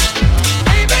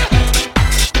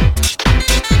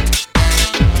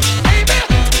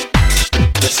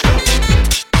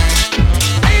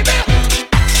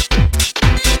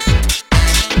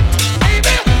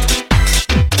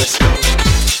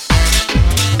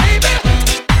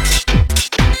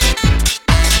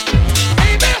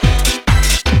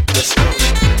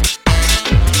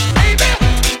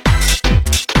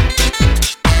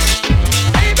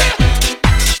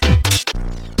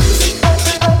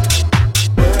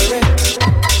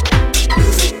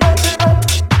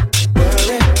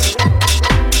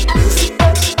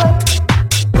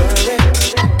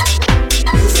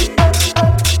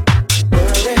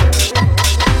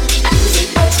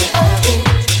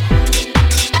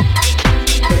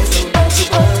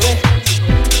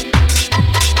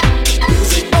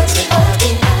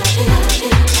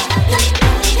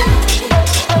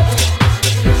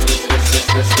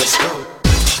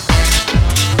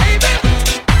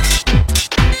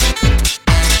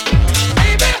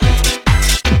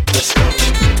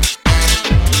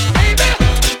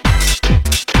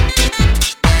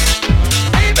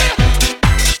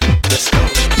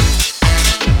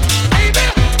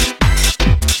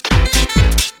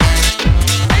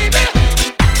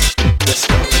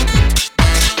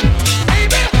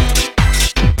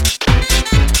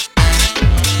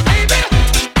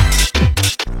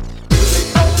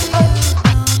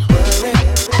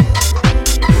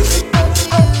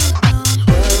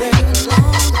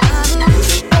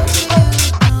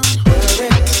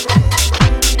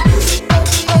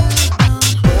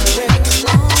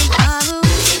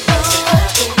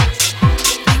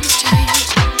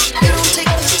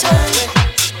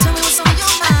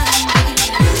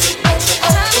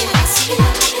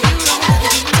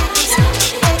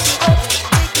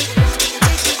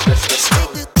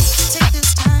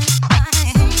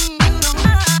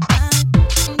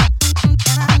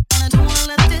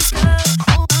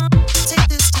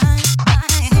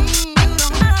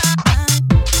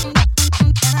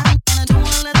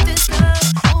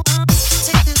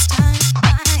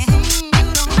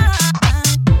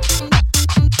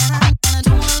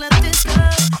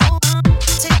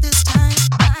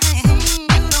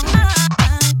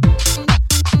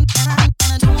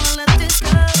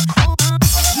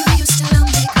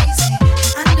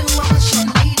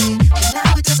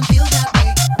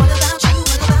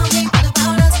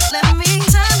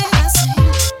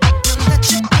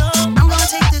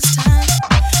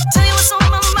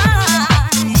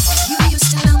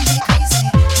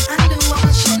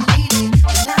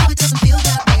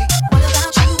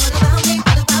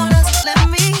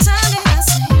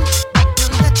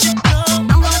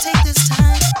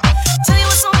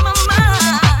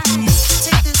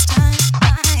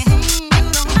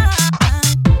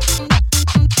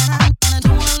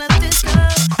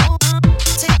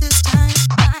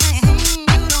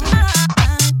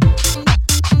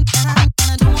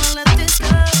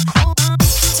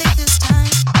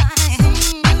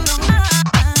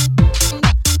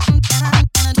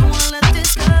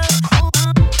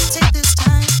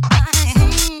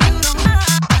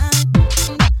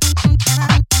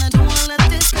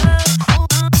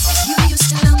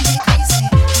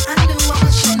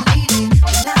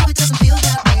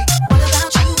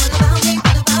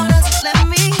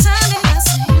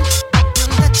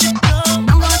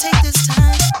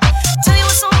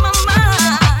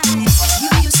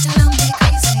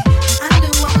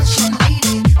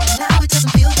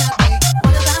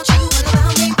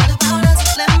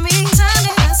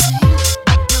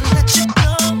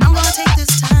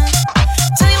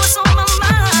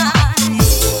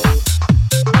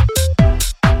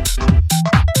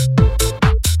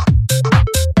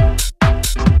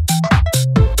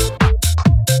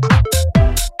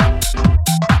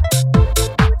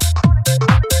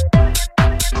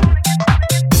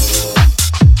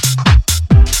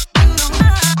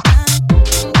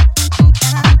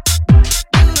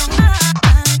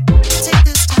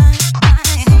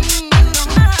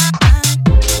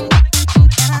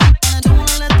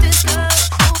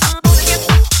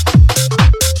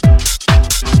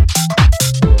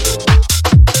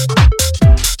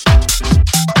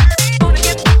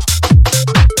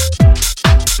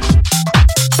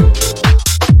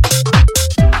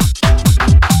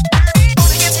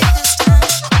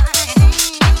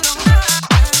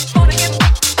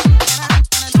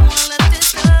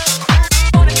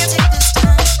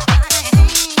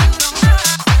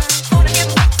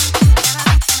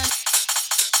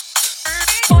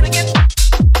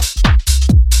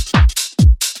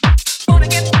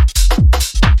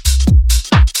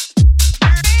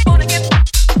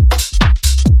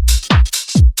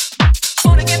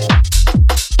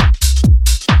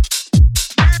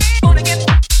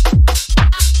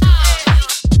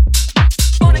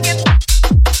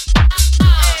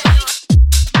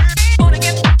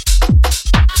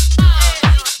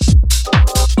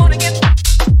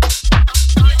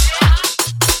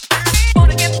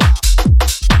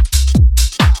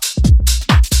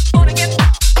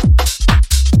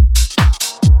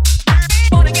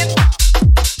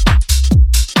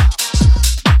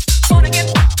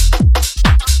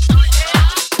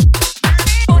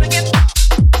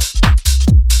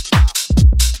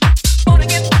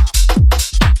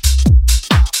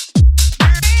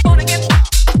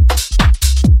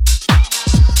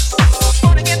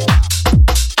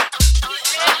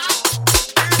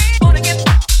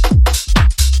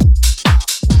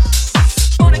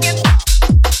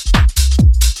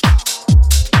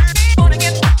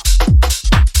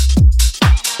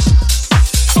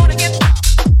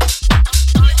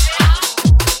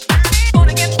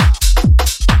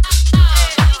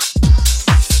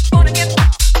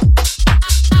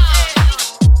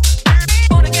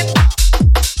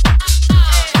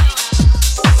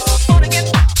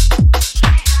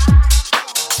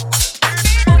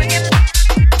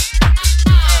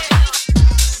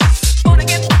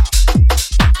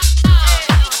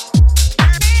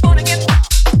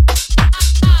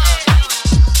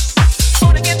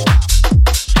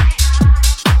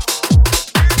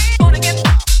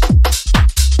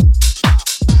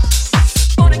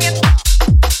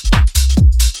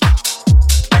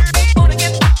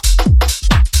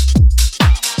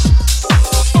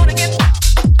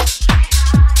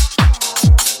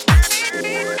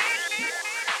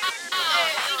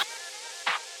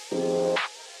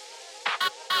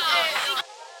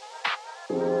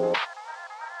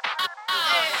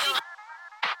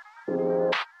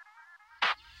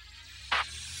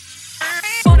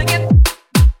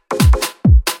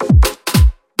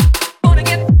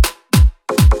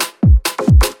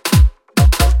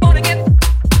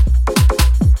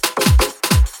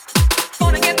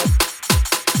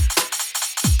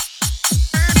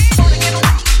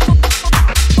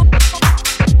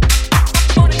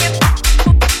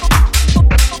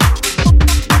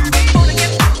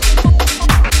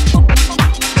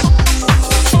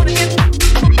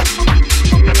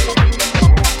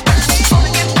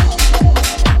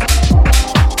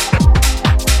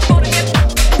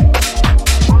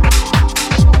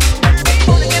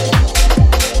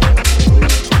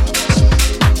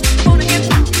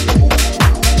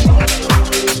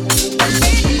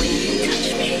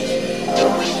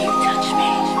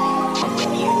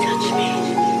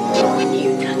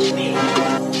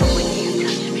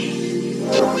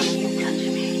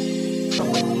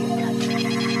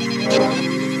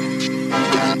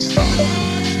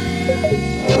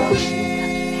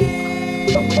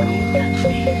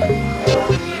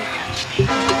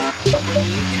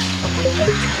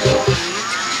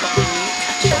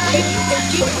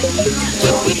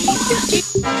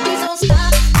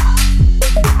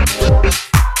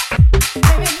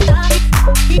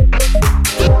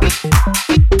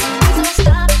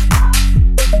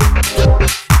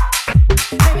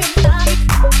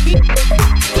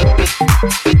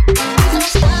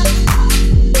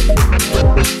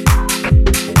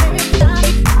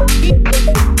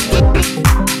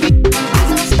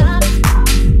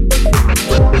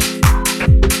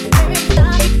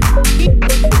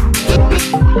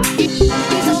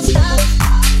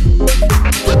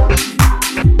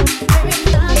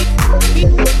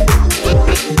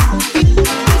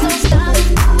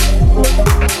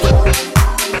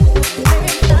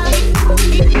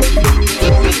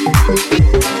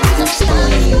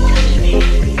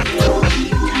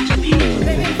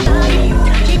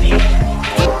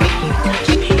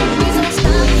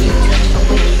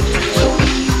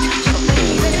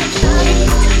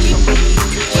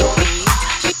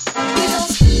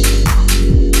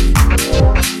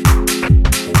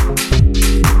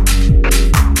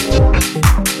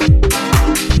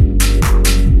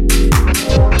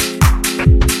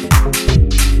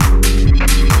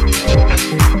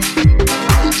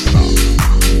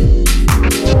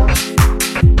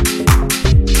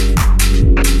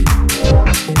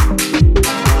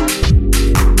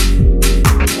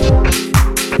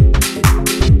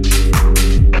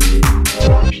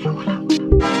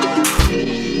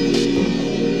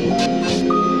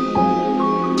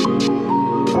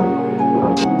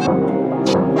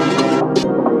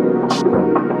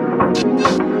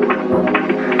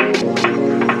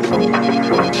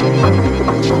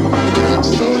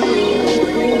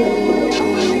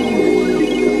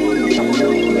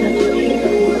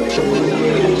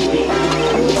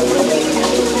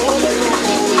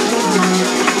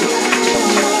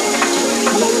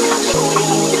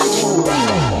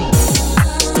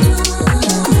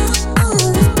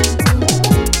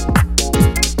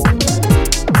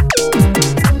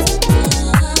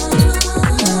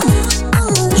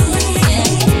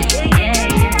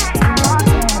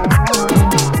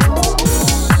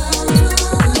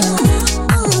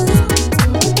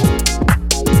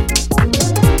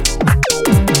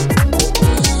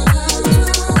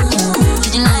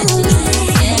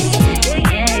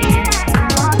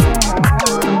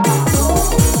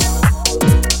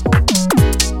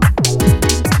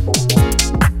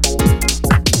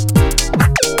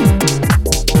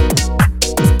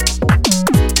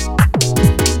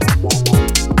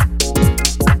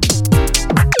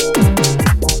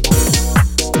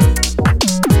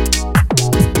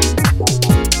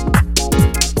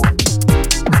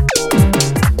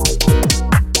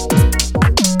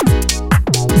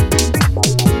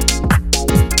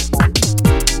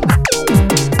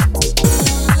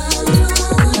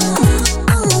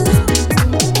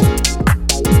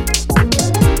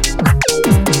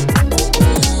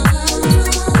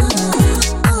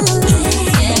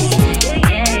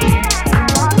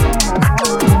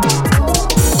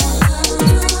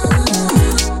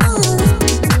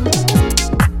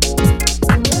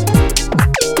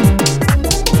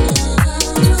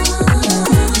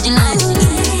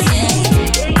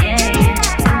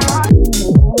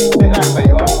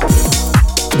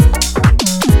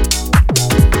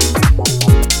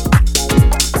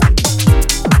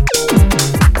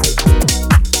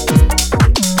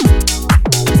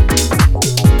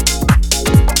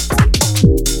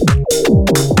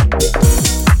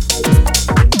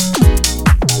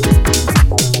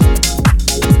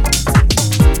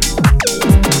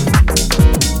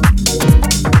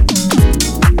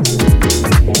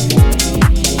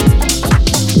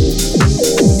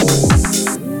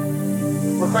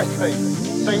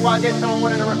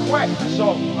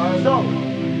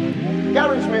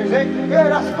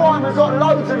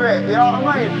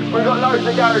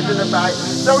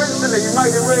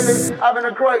 Having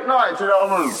a great night, do you know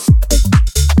what I mean?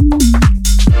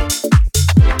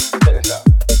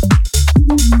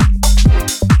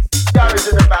 Garage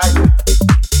in the bag.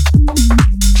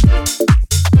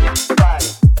 Bang.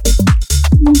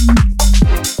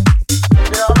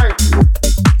 Do you know what I mean?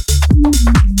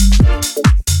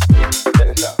 Check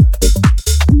this out.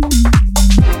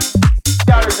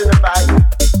 Garage in the bag.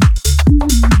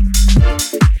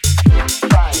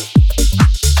 Bang.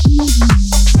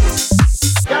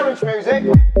 Garage music.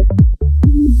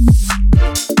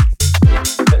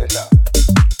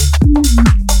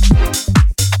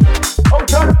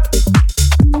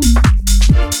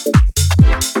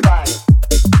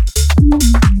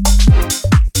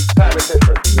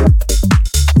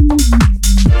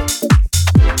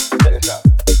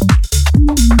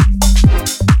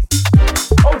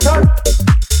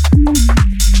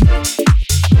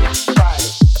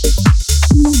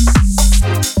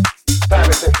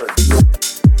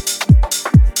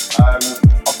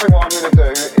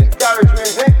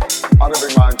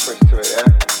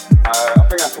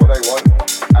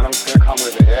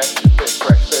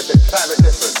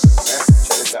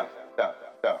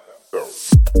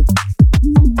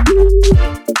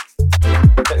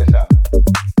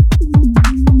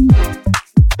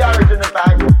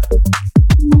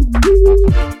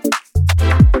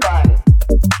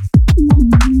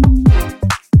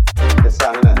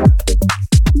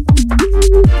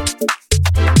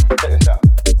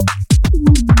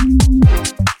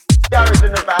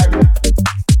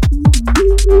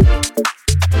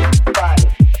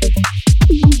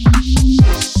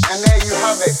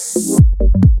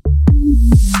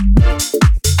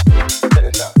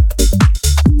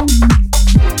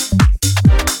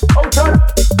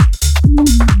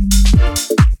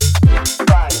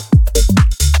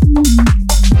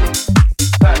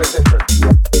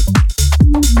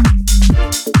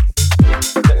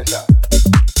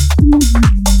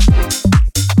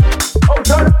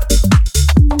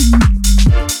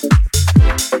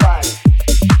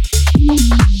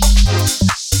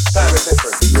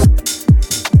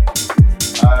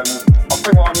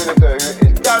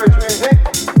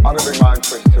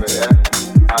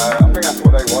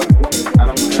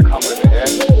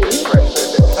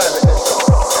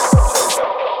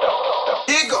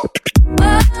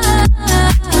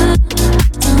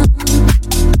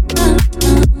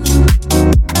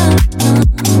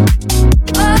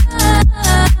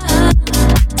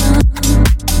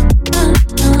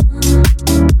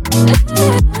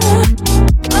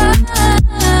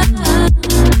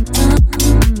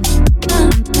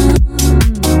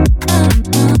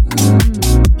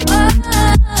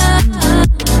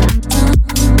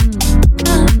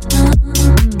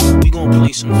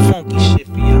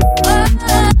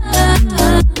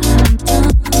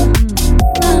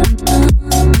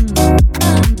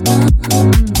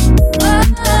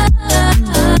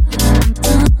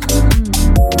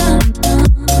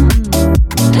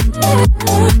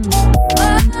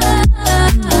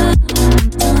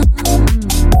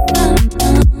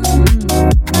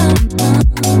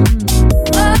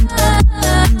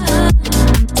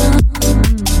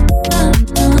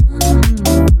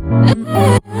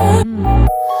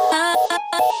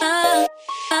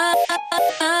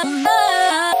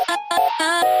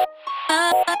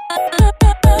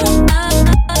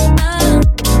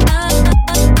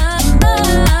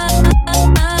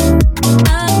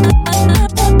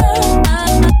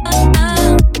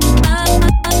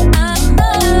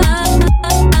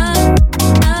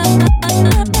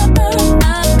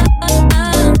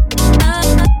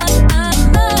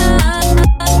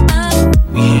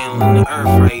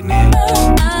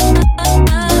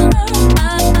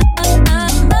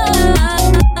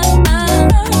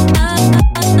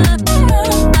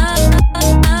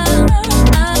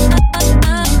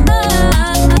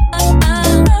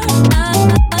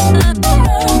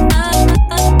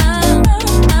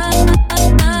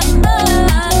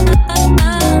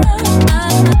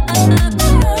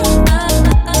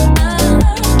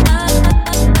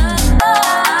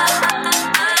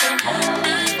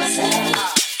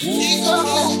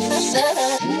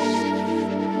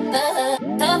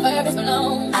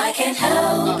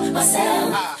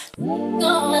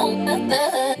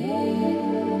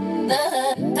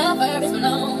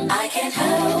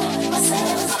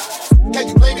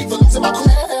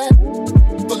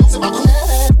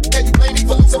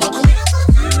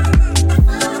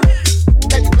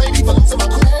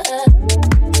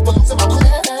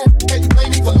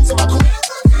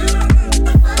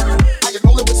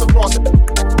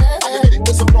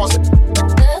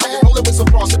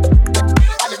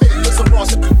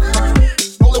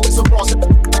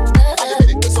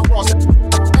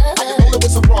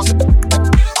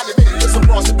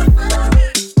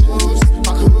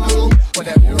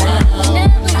 Whatever you want.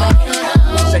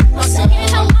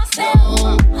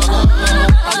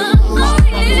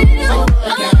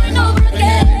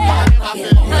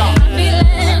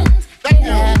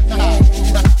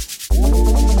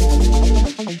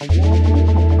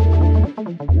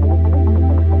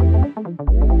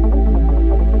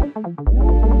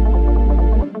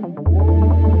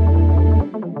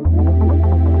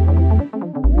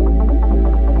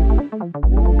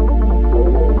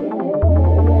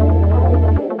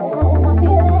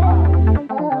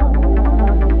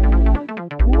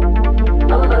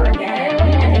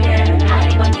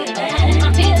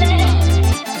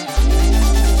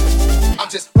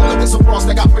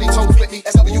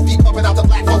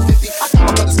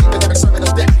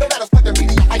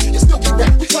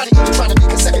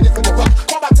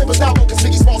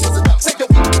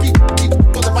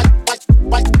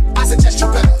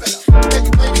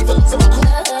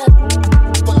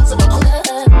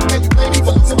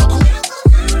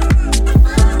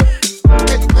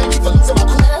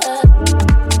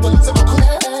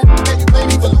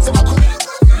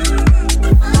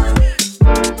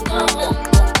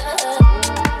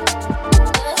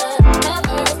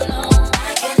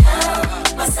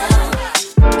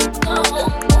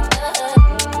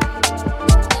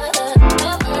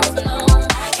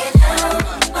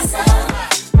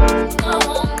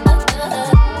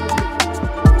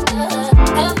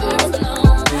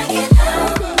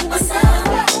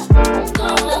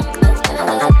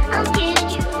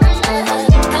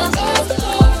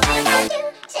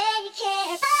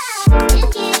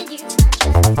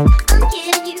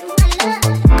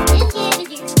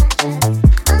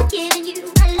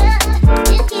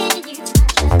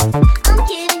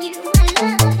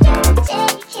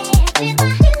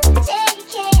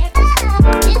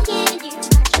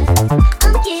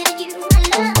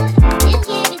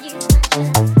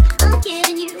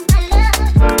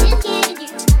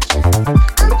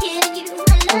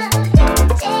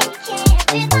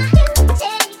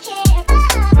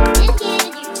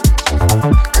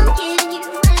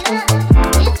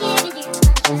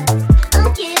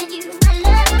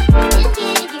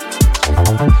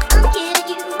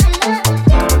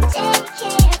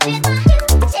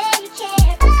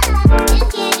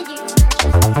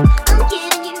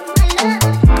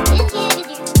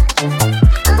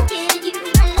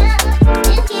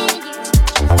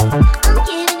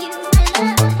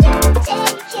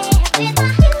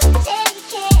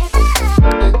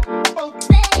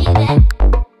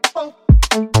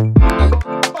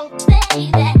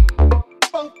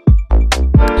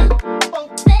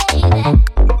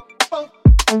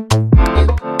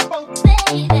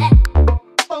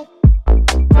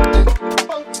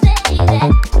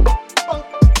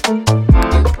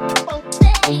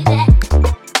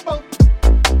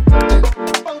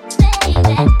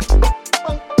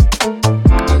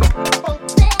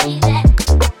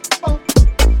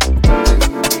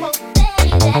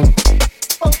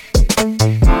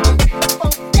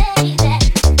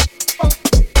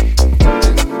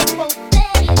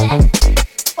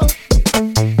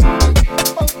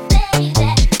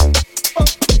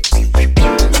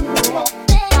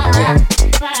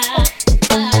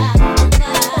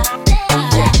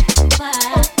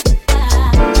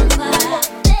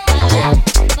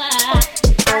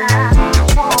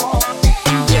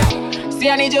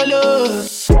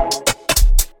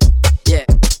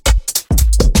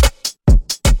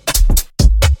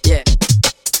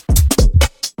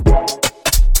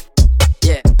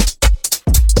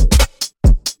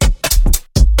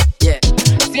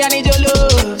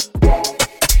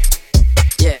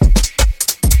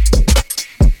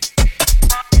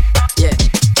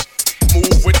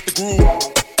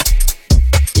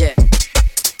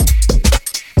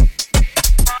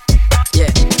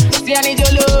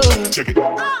 Check it.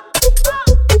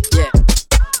 Yeah.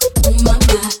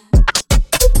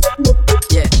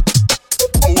 Yeah.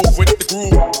 Move with the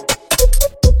groove.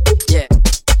 Yeah.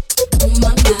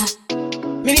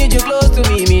 Me need you close to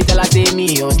me, me tell I say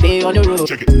me, oh stay on the road.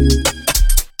 Check it.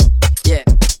 Yeah.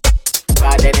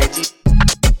 Bad energy,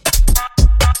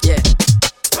 Yeah.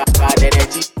 bad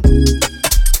energy,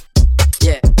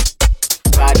 Yeah.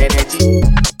 bad energy,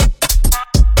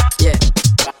 Yeah.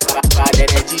 bad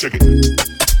energy, Check it.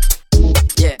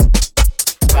 Yeah.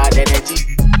 bad energy,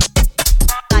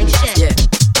 Yeah.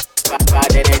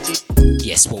 bad energy,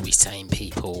 Yes, what we saying,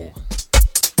 people.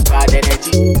 bad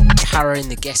energy, Para in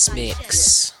the guest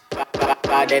mix.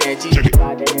 bad energy, Check it.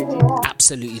 bad energy.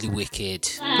 Absolutely wicked.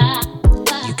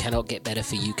 You cannot get better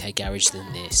for UK Garage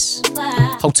than this.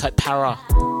 Hold tight, Para.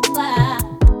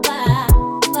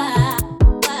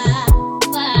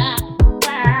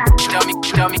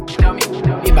 Tell me,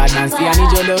 bad man, see I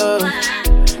need your love,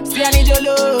 see I need your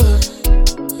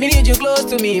love. Me need you close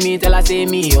to me, me tell I say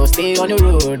me, oh stay on the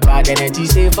road. Bad energy,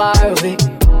 stay far away,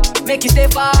 make you stay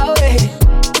far away.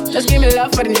 Just give me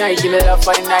love for the night, give me love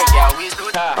for the night, yeah, we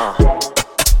do that.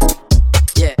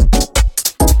 Yeah.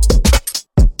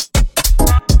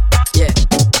 Yeah.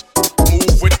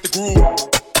 Move with the groove.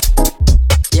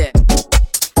 Yeah.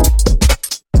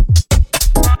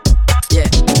 Yeah.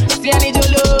 See I need your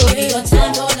love. Give me your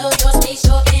time, your love, your space,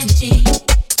 your energy.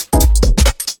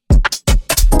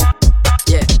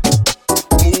 Yeah.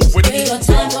 Move with Give me the your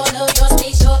time, your love, your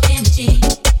space, your energy.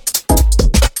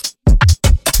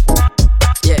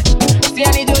 Yeah. See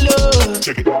I need your love.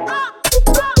 Check it.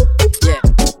 Yeah.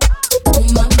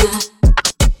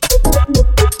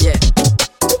 Yeah.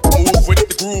 Move with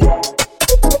the groove.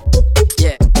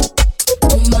 Yeah.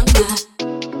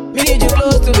 Me need you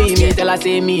close to me, me tell I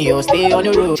say me, oh stay on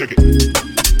the road. Check it.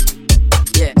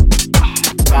 Yeah.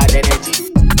 Bad energy,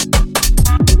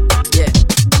 Yeah.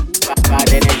 bad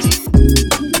energy,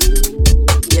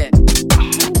 Yeah.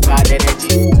 bad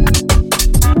energy,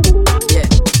 Yeah.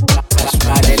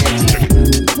 bad energy,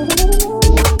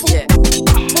 Yeah.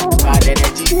 bad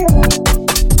energy, Yeah.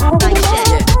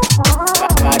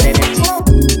 bad energy,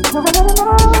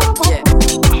 Yeah.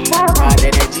 bad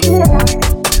energy,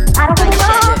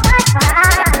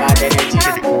 bad energy.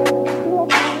 Check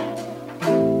it.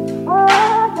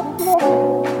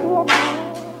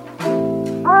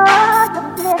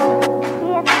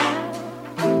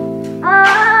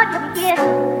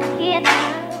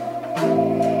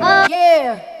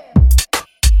 Yeah.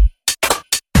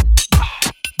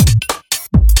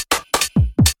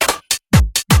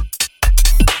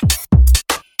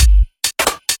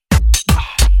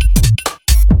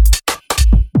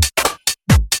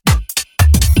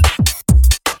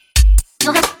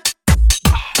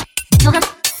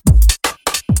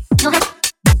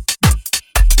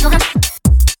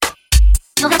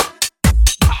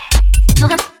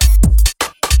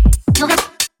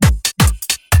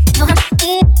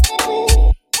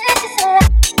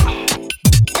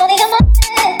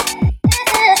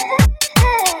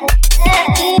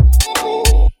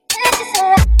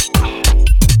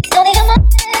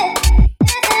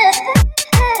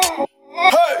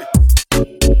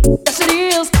 Yes it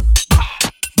is.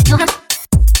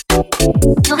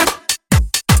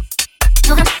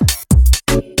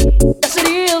 Yes it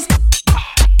is.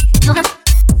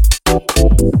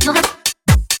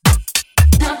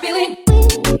 I'm feeling.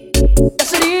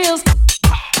 Yes it is.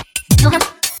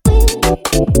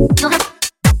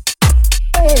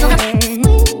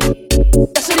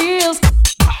 Yes it is.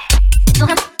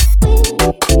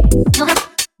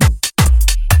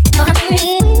 I'm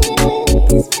feeling.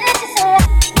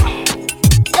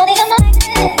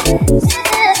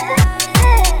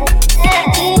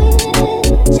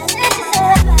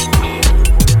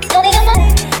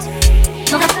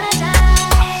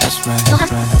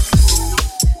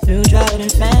 Through drought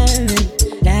and famine,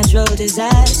 natural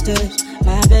disasters,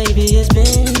 my baby has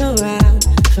been around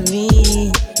for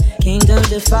me.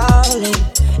 Kingdoms are falling,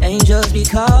 angels be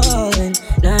calling.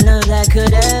 None of that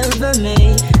could ever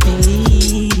make me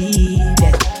leave.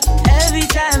 Every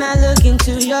time I look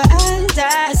into your eyes,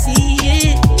 I see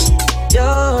it. You're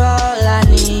all I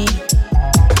need.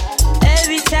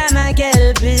 Every time I get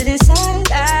a bit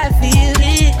inside, I feel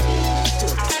it.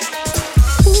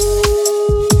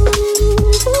 Ooh,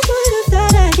 who would have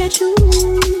thought I'd get you?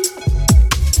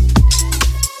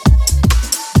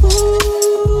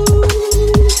 Ooh,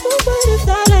 who would have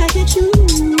thought I'd get you?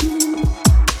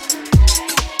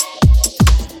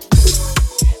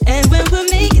 And when we're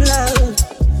making love,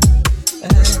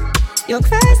 your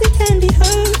cries, they can be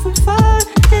heard from far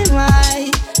and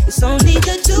wide. It's only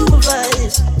the two of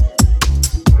us.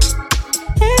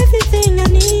 everything I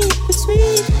need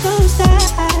between those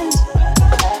eyes.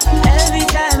 Every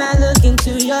time I look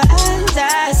into your eyes,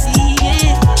 I see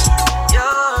it. You're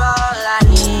all I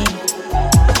need.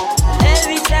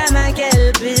 Every time I get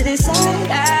a bit inside,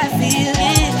 I feel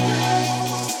it.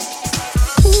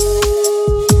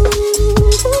 Ooh,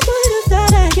 who would have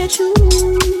thought I'd get you?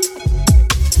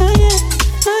 Oh yeah,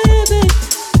 babe.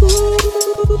 Ooh,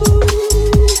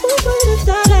 who would have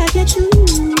thought I'd get you?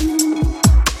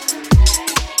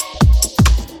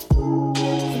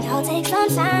 It'll take some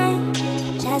time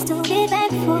just to be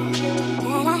thankful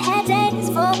that I had days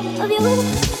full of you.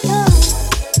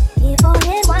 Before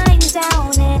it winds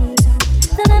down into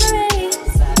the memories,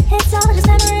 it's all just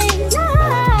memories.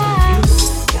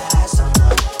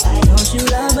 Don't you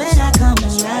love when I come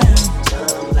around?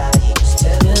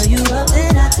 Fill you up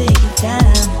then I take it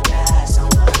down.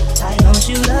 Don't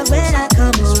you love when I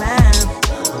come around?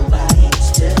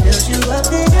 Fill you up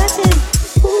then I take it.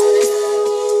 Who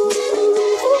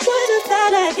would have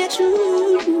thought I'd get you?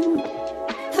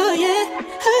 Oh yeah,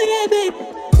 baby.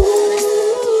 Who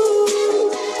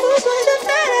would have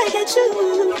thought I'd get you?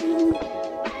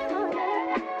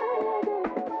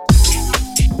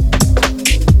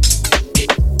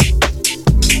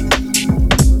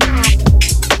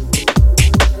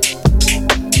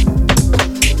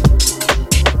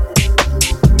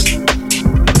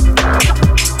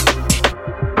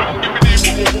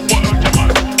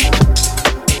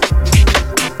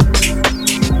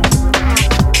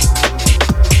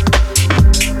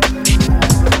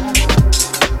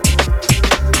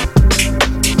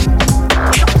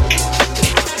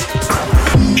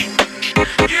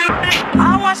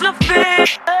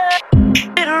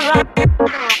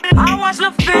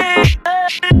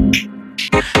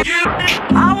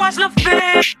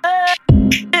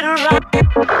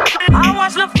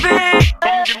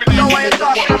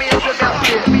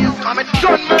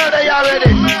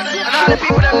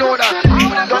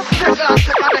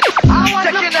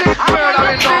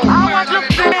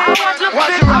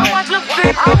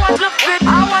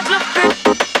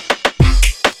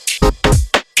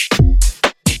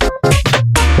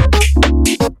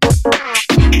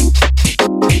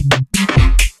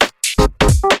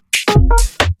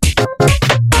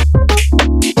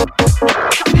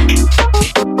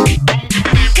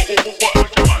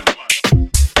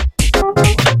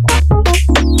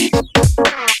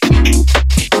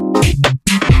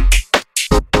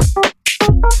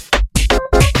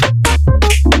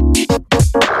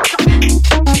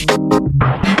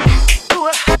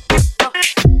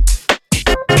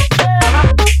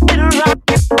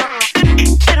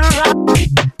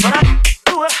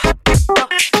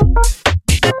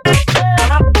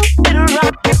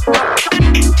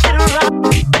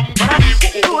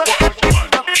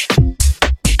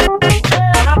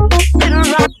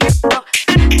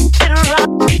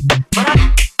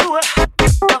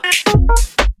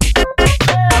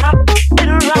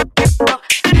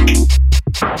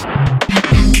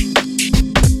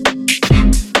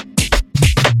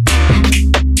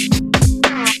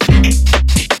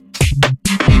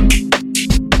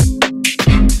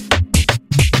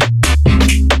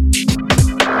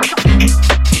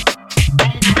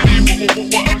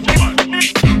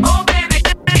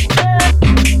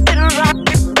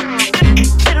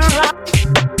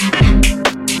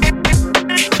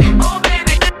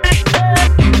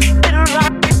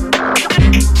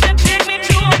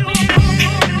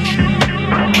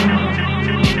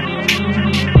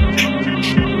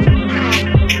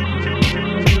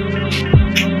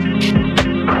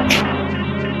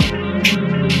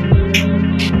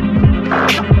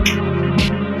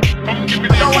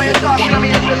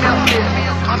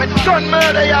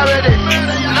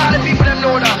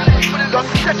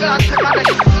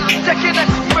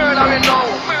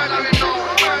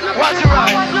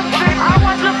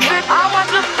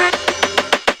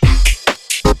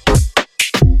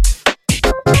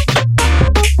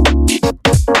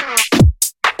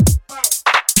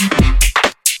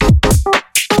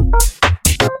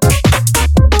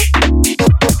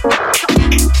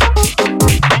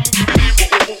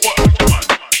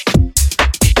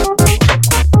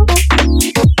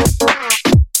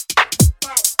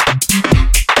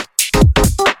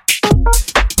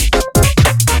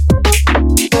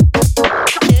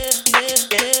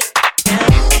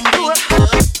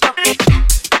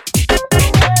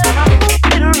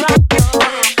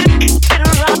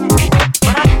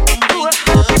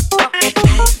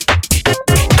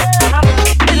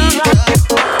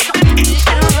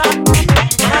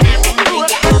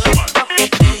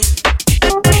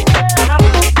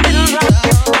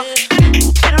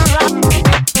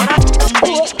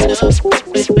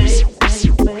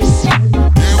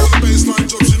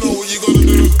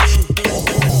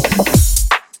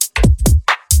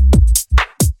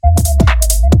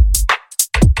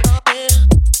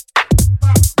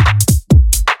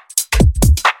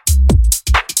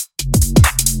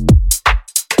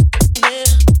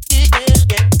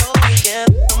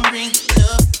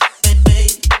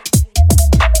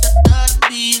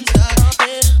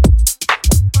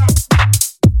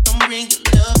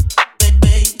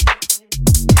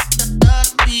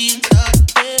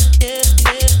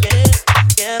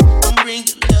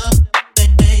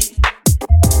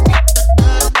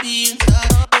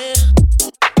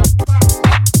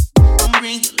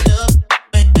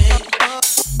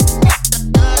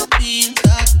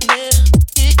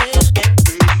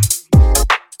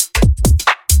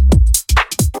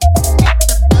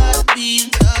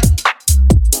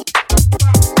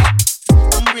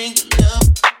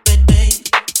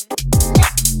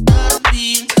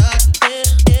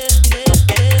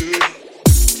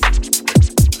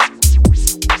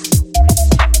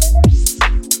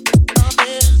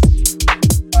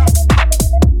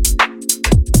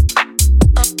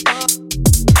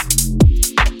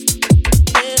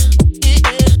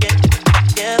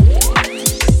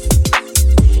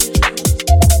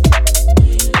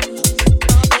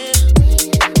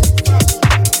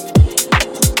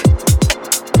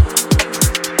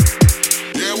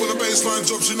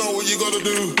 clubs, you know what you gotta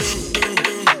do.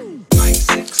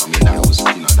 96, I mean that was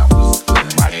madness.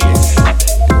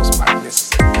 It was madness.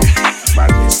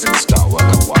 Madness. And start work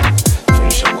at 1,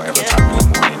 finish at whatever time in the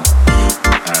morning.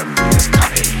 Just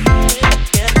cut in.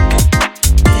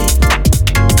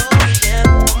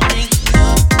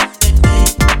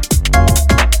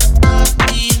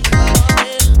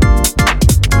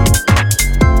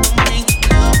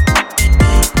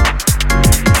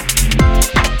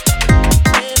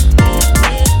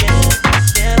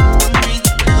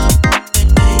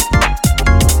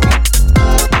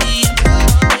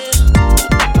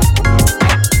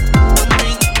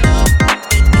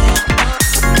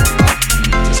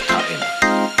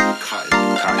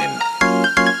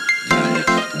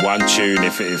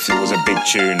 If it was a big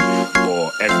tune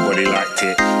or everybody liked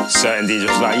it, certain DJs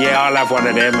was like, yeah, I'll have one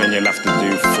of them, and you'll have to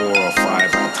do 4 or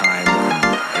 5 at a time.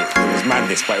 It was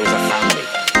madness, but it was a family.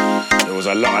 There was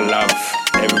a lot of love.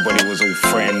 Everybody was all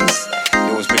friends.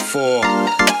 It was before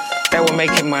they were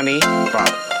making money,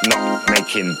 but not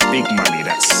making big money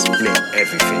that split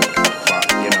everything.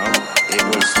 But you know, it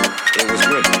was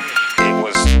good. It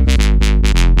was,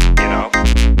 you know.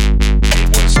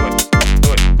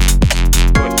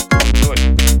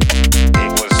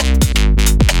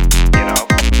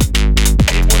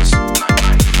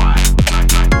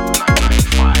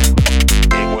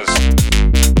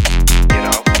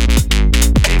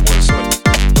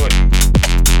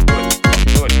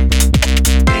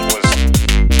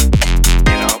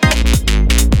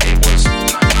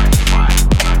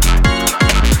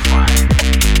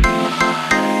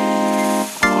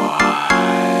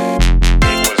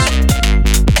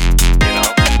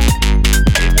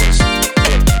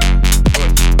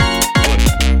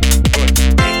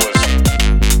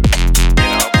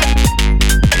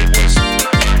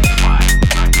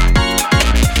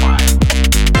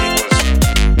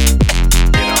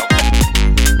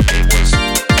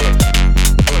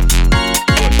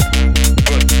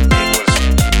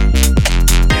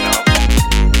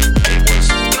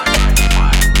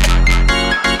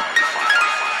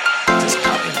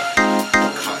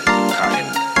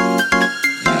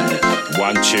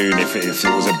 If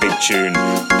it was a big tune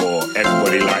or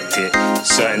everybody liked it,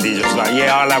 certain DJs was like,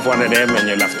 yeah, I'll have one of them, and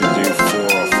you'll have to do 4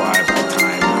 or 5 at a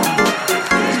time.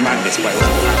 It was madness, but it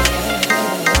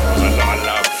was a lot of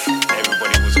love.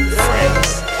 Everybody was all friends.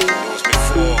 It was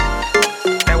before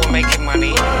they were making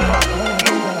money, but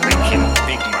not making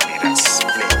big money that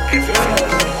split everything.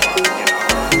 You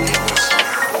know, it was.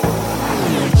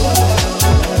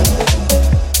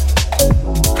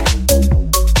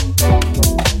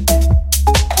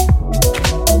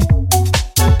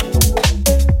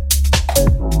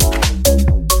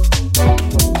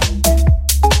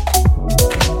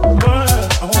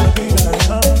 I wanna be like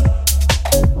her.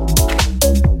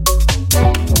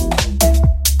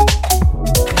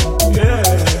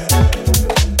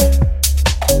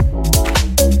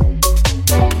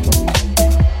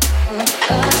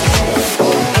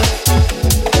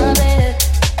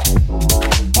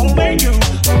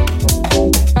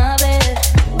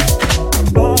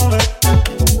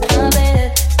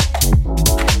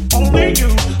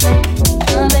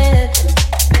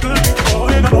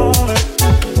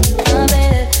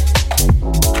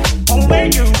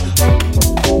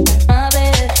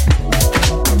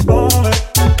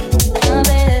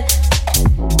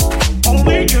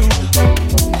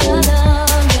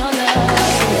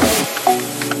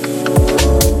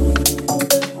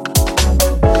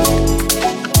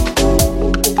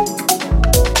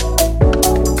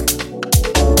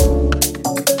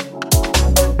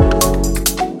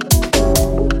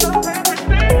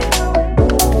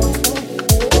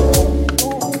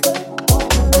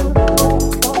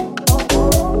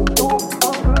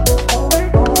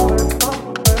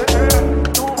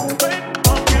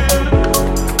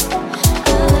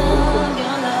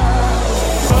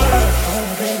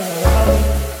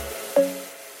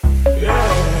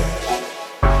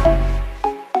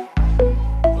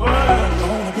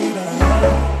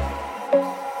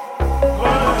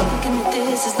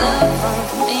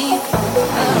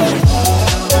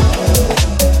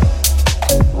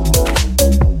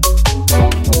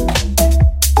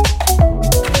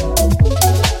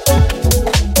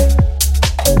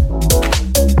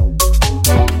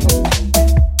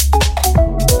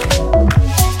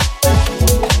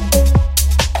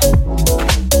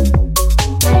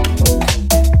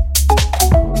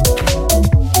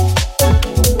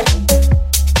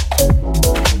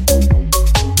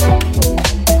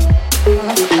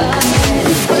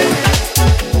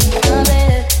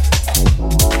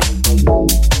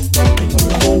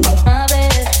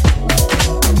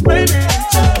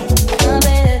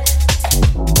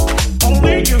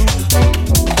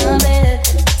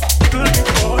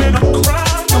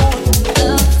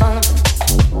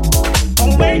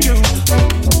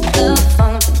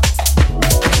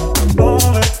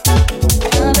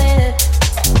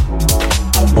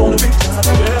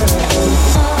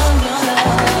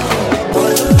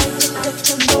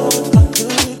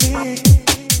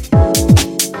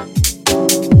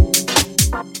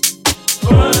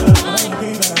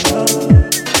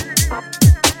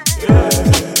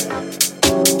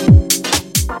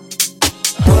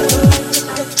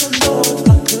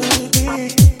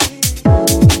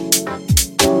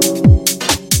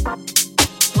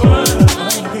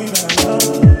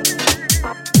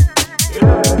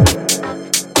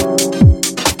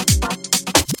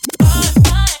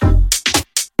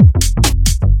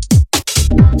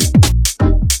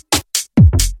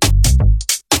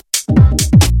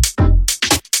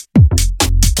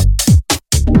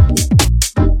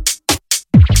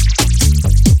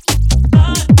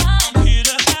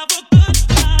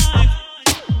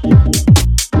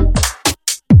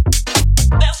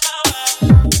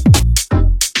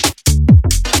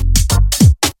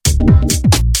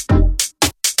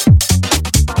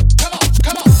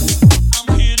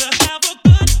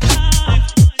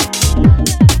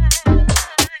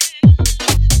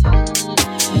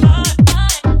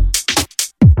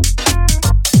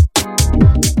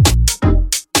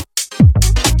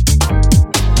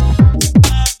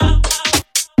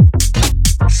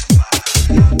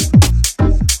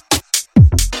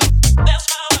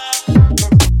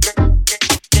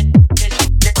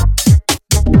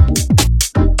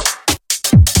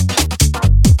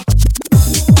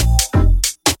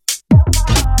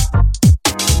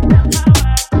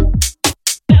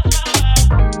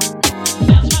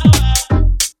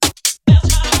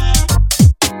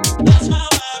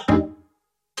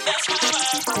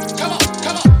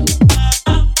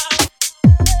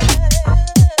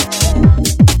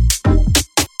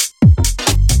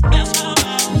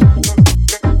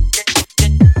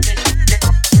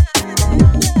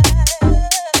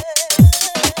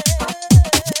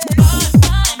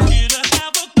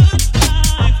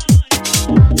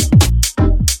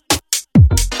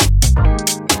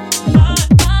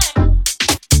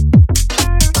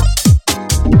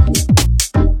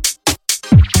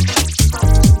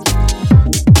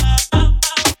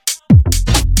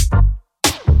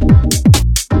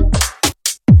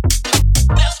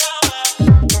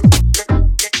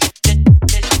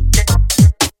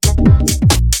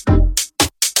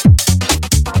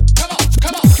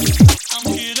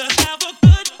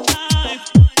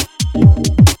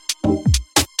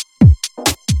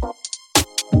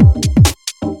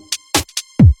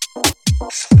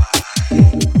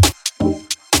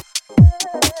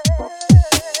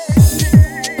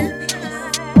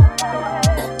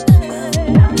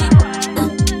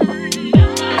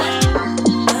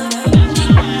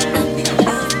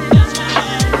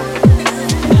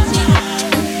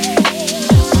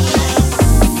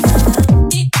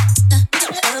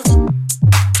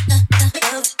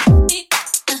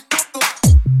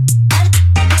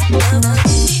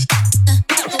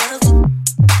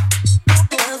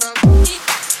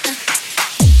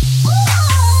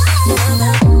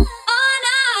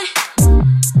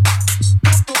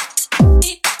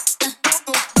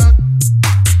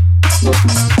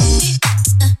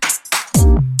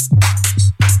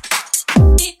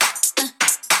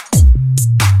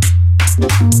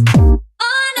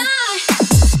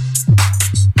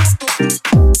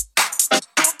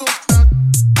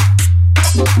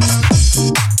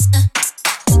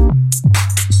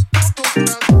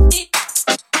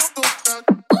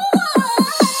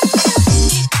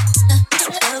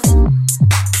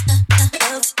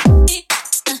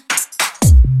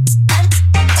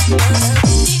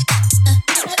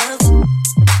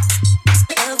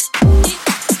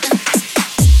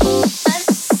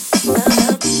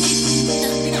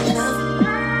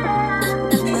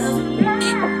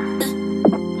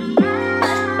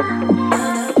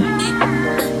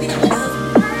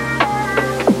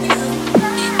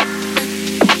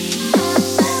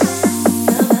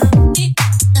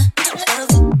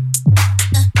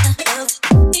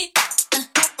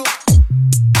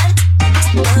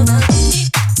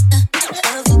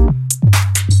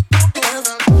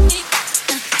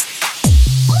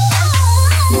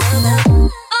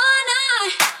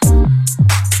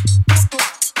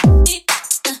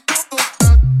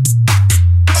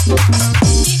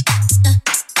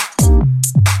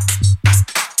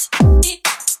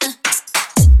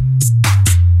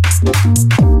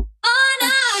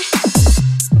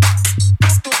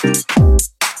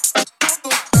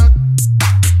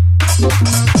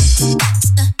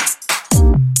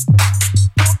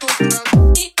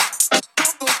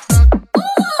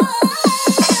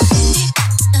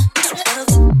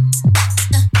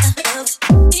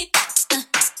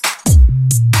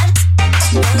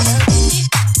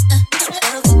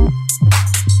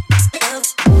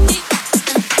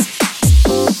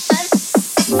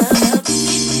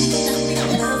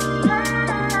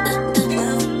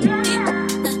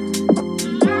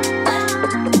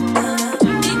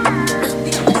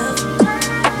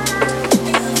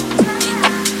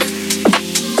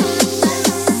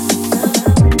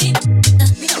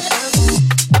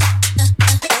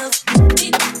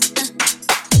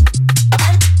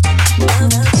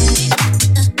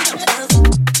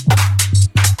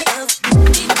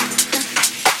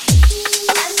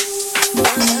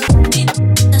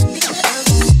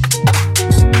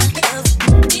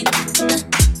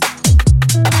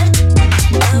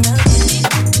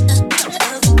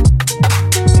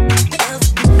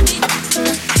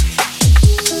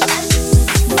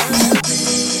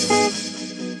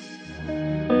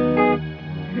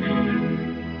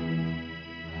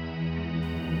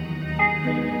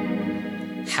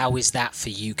 How is that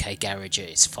for UK garage at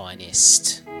its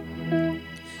finest?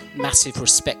 Massive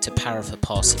respect to Para for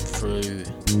passing through.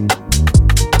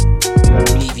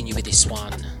 Leaving you with this one.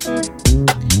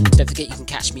 Don't forget you can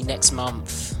catch me next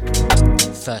month,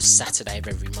 first Saturday of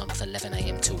every month, 11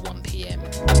 AM till 1 PM.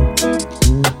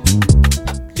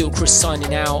 Little Chris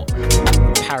signing out,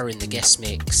 Para in the guest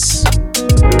mix.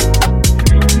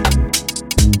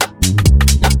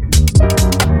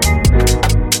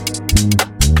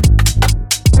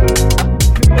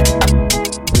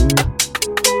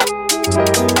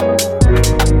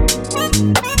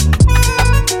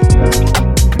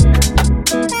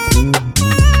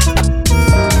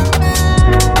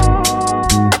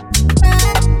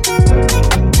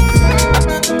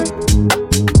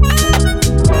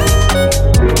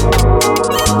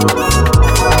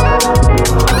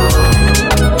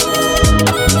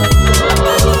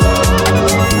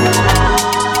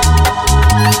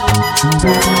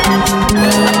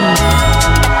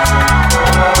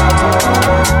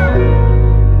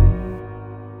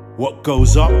 What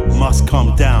goes up must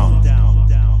come down.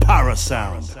 Para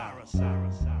Sound.